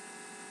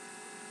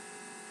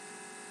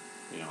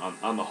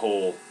on the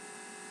whole,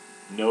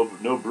 no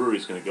brewery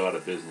is going to go out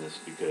of business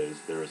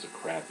because there is a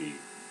crappy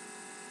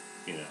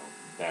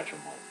batch of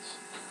malts.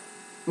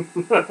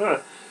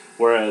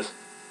 Whereas,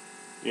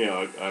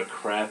 a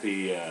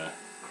crappy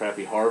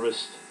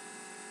harvest,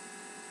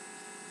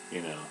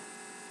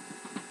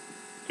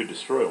 could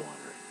destroy a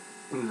winery.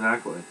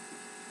 Exactly.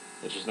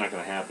 It's just not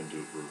going to happen to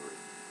a brewery.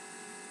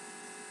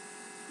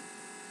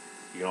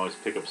 You can always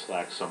pick up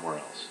slack somewhere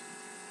else.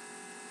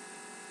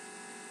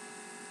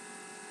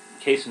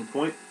 Case in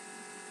point,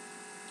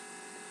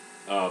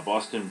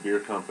 Boston Beer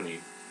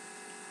Company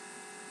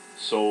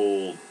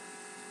sold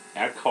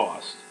at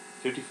cost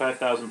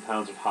 55,000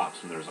 pounds of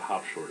hops when there was a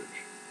hop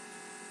shortage.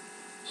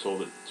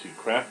 Sold it to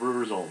craft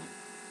brewers only.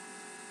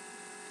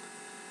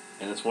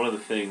 And it's one of the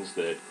things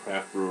that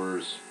craft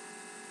brewers,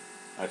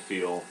 I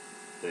feel,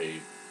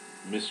 they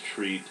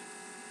mistreat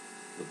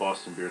the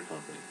Boston Beer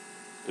Company,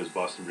 because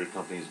Boston Beer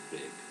Company is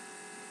big.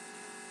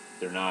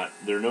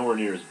 They're nowhere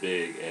near as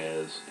big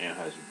as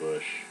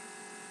Anheuser-Busch,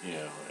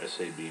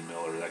 SAB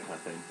Miller, that kind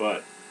of thing,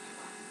 but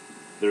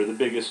they're the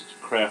biggest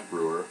craft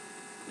brewer,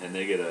 and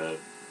they get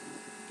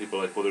people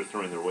are like, well, they're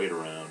throwing their weight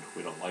around,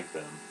 we don't like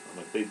them. I'm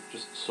like, they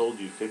just sold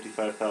you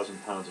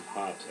 55,000 pounds of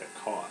hops at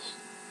cost,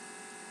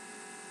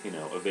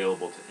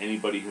 available to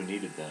anybody who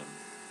needed them.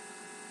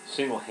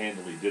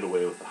 Single-handedly did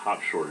away with the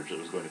hop shortage that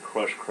was going to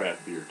crush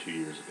craft beer 2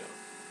 years ago.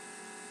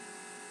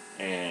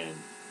 And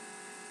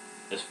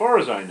as far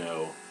as I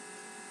know,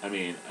 I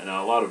mean,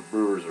 now a lot of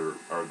brewers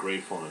are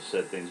grateful and have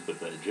said things, but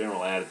the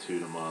general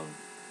attitude among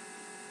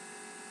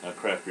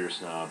craft beer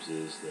snobs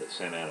is that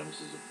Sam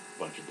Adams is a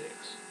bunch of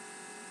dicks.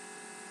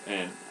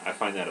 And I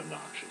find that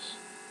obnoxious.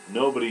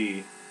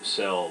 Nobody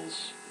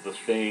sells the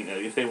thing.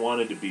 If they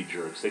wanted to be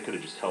jerks, they could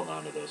have just held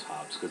on to those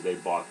hops because they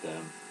bought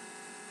them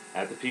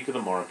at the peak of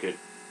the market.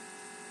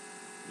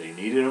 They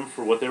needed them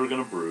for what they were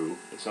going to brew.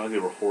 It's not like they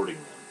were hoarding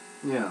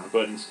them. Yeah.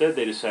 But instead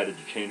they decided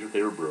to change what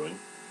they were brewing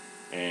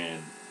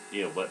and,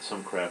 let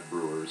some craft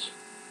brewers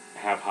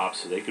have hops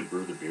so they could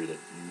brew the beer that,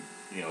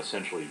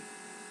 essentially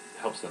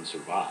helps them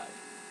survive.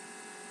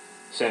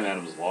 Sam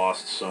Adams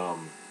lost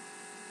some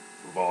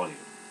volume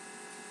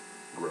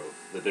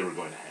growth that they were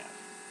going to have.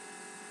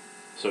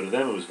 So to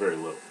them it was very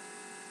little.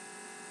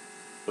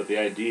 But the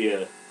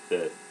idea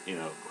that,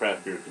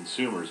 craft beer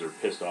consumers are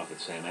pissed off at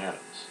Sam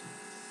Adams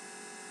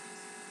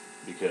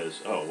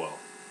because,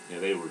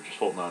 they were just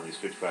holding on to these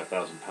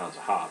 55,000 pounds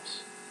of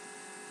hops,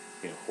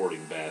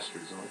 hoarding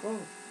bastards. And I'm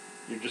like,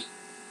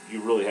 you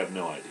really have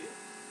no idea.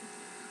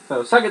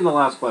 So, second to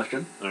last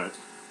question. All right.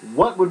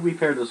 What would we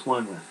pair this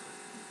wine with?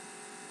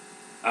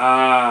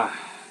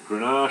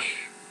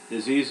 Grenache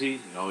is easy. You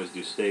can always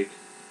do steak.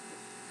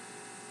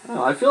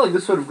 Oh, I feel like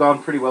this would have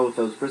gone pretty well with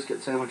those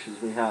brisket sandwiches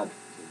we had.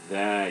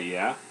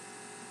 Yeah.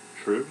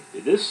 True.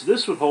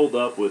 This would hold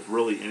up with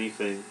really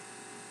anything.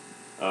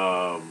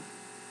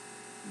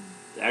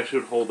 Actually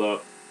would hold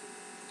up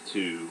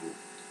to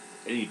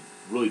any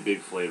really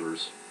big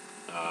flavors.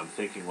 I'm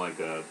thinking like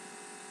a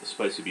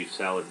spicy beef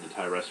salad in a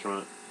Thai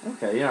restaurant.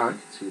 Okay, yeah, I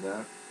can see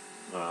that.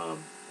 A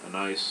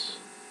nice,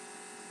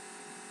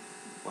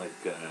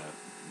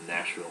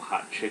 Nashville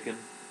hot chicken,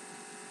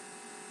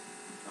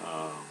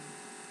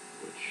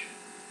 which,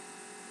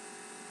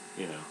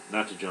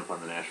 not to jump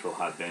on the Nashville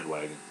hot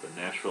bandwagon, but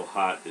Nashville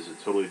hot is a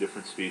totally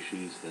different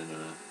species than,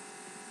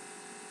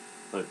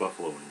 like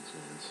buffalo wings,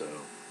 man. So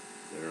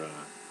they're,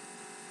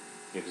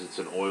 because it's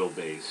an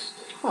oil-based.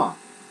 Huh.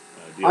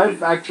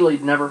 I've actually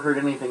never heard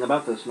anything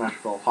about this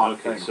Nashville hot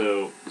thing. Okay,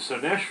 so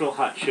Nashville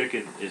hot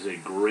chicken is a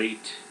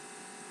great.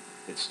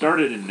 It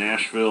started in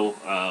Nashville.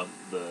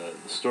 The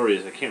story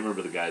is, I can't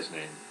remember the guy's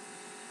name,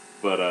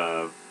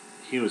 but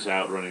he was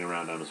out running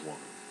around on his woman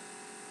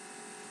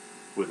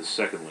with his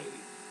second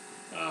lady,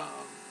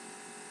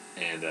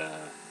 and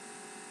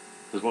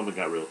his woman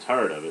got real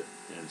tired of it,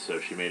 and so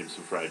she made him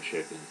some fried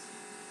chicken,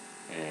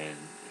 and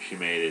she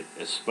made it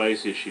as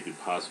spicy as she could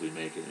possibly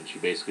make it, and she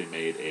basically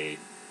made a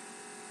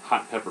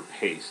hot pepper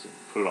paste and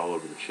put it all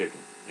over the chicken,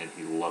 and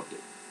he loved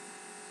it.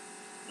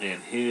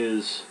 And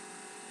his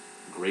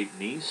great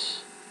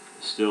niece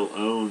still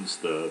owns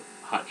the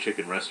hot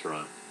chicken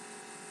restaurant.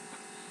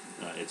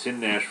 It's in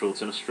Nashville.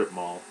 It's in a strip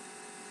mall.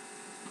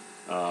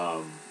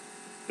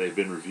 They've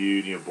been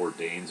reviewed.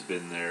 Bourdain's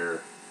been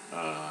there.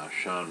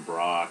 Sean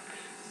Brock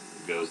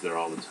goes there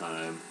all the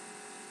time.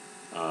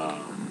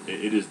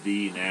 It is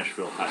the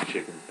Nashville hot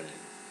chicken thing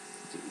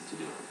to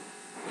do.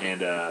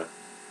 And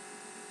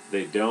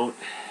they don't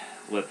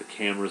let the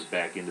cameras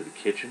back into the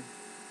kitchen.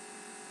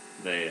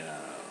 They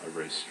are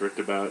very strict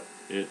about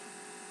it.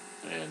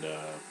 And,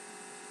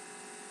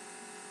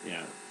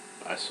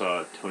 I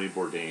saw Tony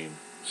Bourdain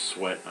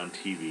sweat on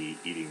TV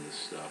eating this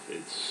stuff.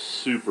 It's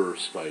super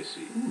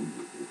spicy.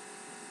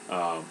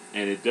 And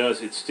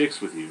it sticks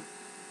with you.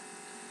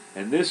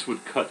 And this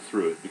would cut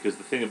through it, because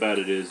the thing about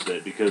it is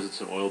that because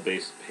it's an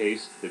oil-based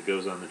paste that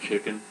goes on the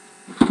chicken,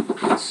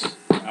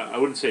 I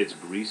wouldn't say it's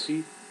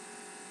greasy,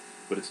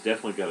 but it's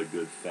definitely got a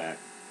good fat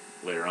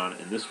layer on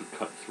it, and this would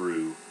cut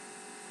through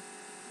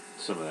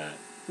some of that.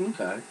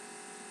 Okay.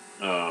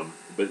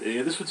 But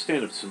this would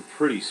stand up to some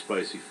pretty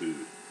spicy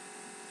food.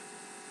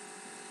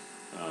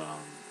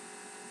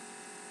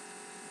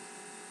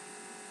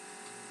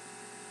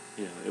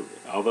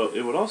 Although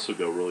it would also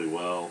go really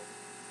well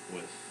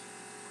with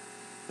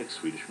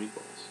Swedish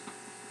meatballs,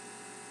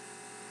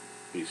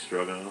 beef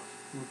stroganoff.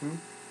 Mm-hmm.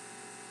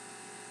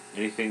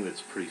 Anything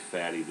that's pretty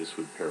fatty, this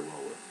would pair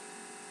well with.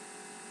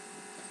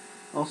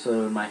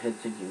 Also, in my head,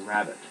 thinking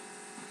rabbit.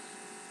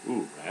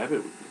 Ooh,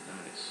 rabbit would be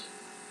nice.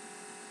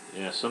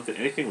 Yeah,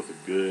 anything with a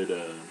good,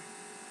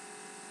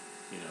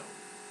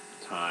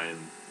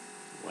 thyme,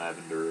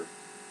 lavender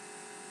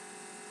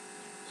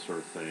sort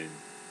of thing.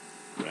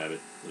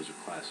 Rabbit, those are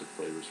classic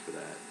flavors for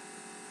that.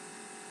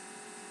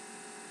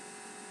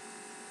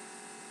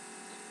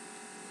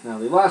 Now,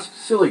 the last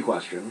silly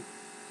question.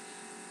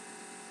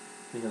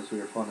 because we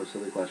are fond of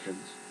silly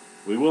questions.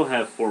 We will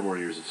have 4 more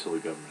years of silly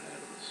government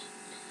ahead of us.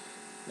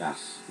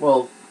 Yes.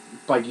 Well,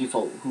 by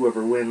default,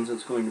 whoever wins,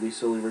 it's going to be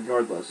silly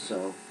regardless,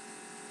 so...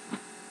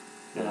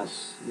 Yes.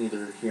 That's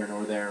neither here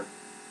nor there.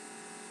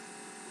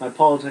 My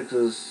politics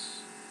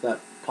is that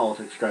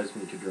politics drives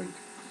me to drink.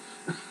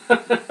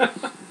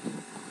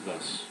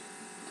 Thus,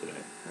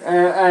 today.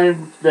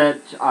 And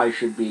that I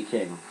should be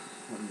king.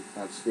 And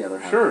that's the other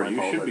half Sure, of my you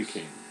politics. should be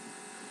king.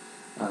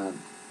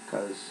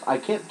 Because I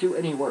can't do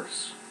any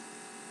worse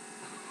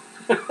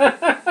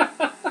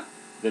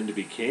Then to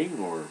be king,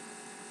 or...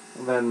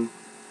 than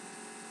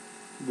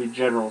the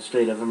general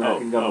state of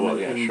American government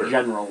in sure.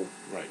 general.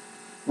 Right.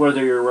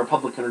 Whether you're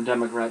Republican or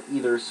Democrat,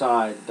 either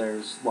side,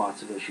 there's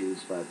lots of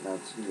issues, but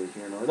that's neither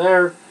here nor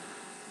there.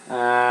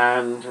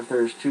 And if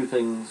there's two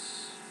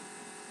things,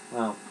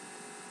 well,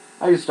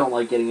 I just don't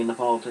like getting into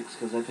politics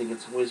because I think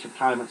it's a waste of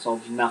time. It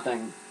solves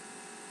nothing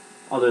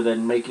other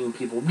than making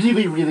people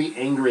really, really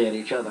angry at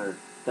each other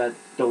that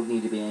don't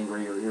need to be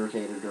angry or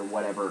irritated or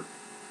whatever.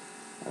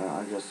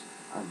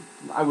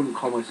 I wouldn't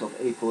call myself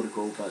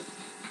apolitical, but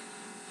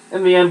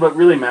in the end, what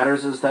really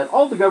matters is that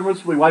all the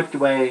governments will be wiped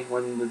away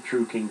when the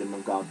true kingdom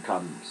of God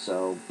comes.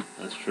 So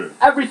That's true.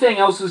 everything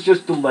else is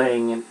just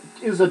delaying, and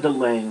is a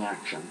delaying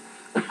action.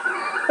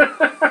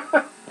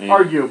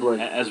 Arguably.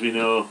 As we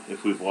know,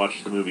 if we've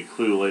watched the movie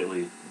Clue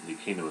lately, the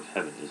kingdom of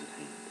heaven is at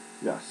hand.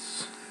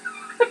 Yes.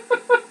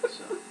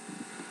 So.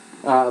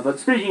 But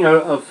speaking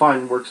of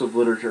fine works of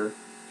literature,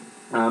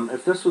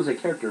 if this was a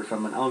character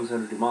from an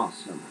Alexander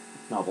Dumas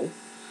novel,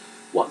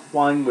 what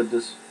wine would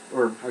this,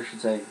 or I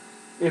should say,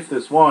 if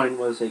this wine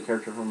was a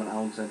character from an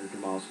Alexander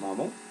Dumas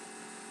novel,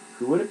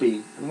 who would it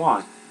be and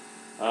why?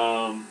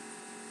 The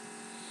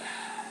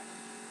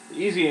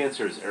easy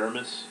answer is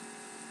Aramis.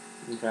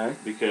 Okay.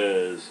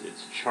 Because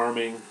it's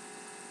charming,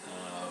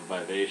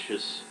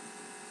 vivacious,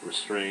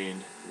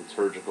 restrained,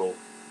 liturgical,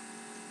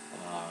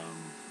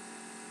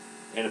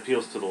 and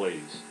appeals to the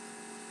ladies.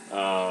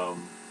 My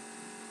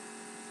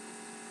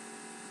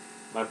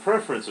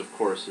preference, of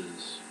course,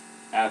 is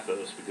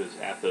Athos, because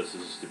Athos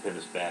is a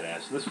stupendous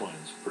badass, and this one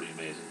is pretty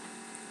amazing.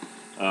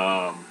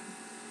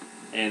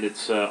 And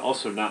it's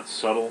also not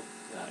subtle.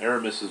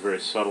 Aramis is very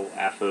subtle.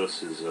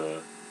 Athos is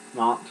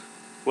Not.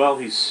 well,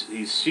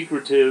 he's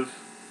secretive,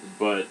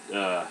 but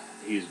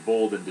he's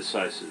bold and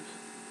decisive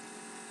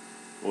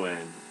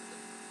when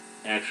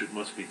action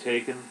must be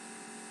taken,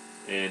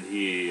 and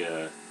he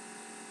is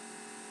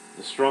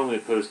strongly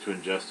opposed to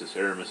injustice.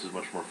 Aramis is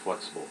much more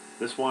flexible.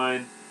 This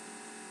wine,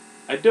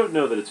 I don't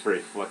know that it's very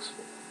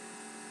flexible.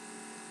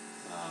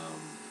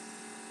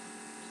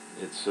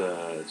 It's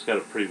got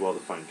a pretty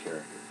well-defined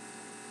character.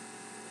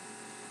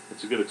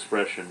 It's a good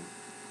expression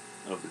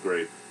of the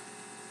grape.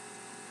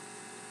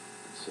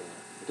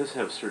 It does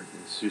have a certain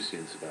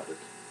insouciance about it.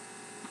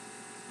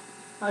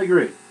 I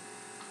agree.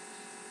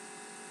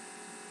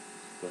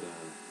 But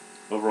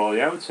overall,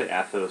 yeah, I would say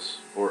Athos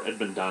or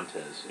Edmond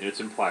Dantes. It's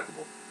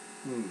implacable.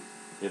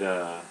 It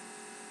I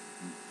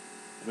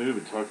mean, we've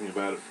been talking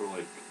about it for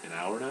like an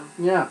hour now.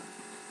 Yeah.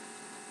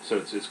 So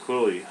it's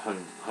clearly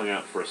hung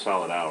out for a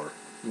solid hour.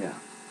 Yeah.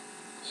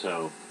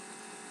 So.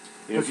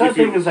 The sad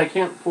thing is I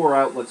can't pour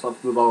out what's left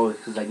of the bottle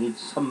because I need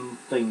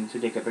something to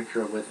take a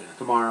picture of with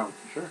tomorrow.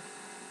 Sure.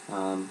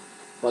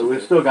 But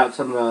we've still got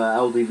some of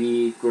the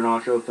LDV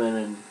Grenache open,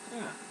 and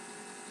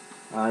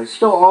I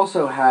still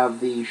also have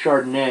the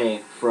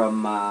Chardonnay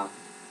from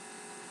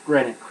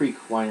Granite Creek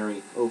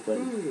Winery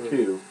open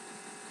too,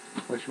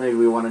 which maybe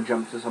we want to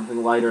jump to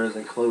something lighter as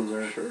a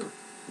closer. Sure.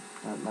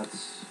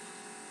 That's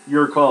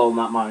your call,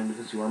 not mine,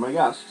 because you are my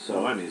guest.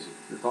 So I'm easy.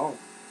 Your call.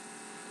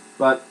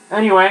 But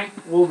anyway,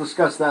 we'll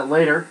discuss that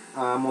later.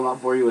 We'll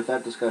not bore you with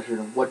that discussion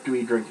of what do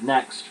we drink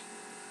next.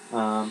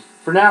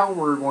 For now,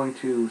 we're going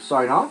to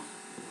sign off.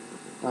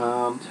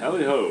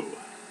 Tally ho.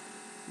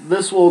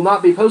 This will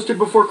not be posted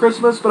before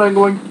Christmas, but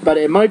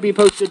it might be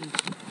posted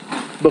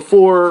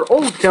before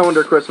Old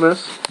Calendar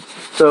Christmas.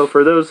 So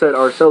for those that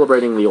are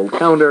celebrating the Old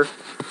Calendar,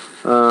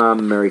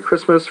 Merry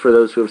Christmas. For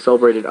those who have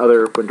celebrated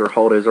other winter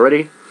holidays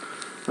already,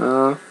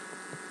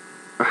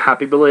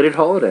 happy belated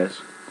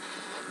holidays.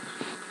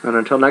 And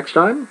until next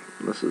time,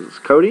 this is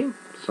Cody,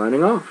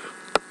 signing off.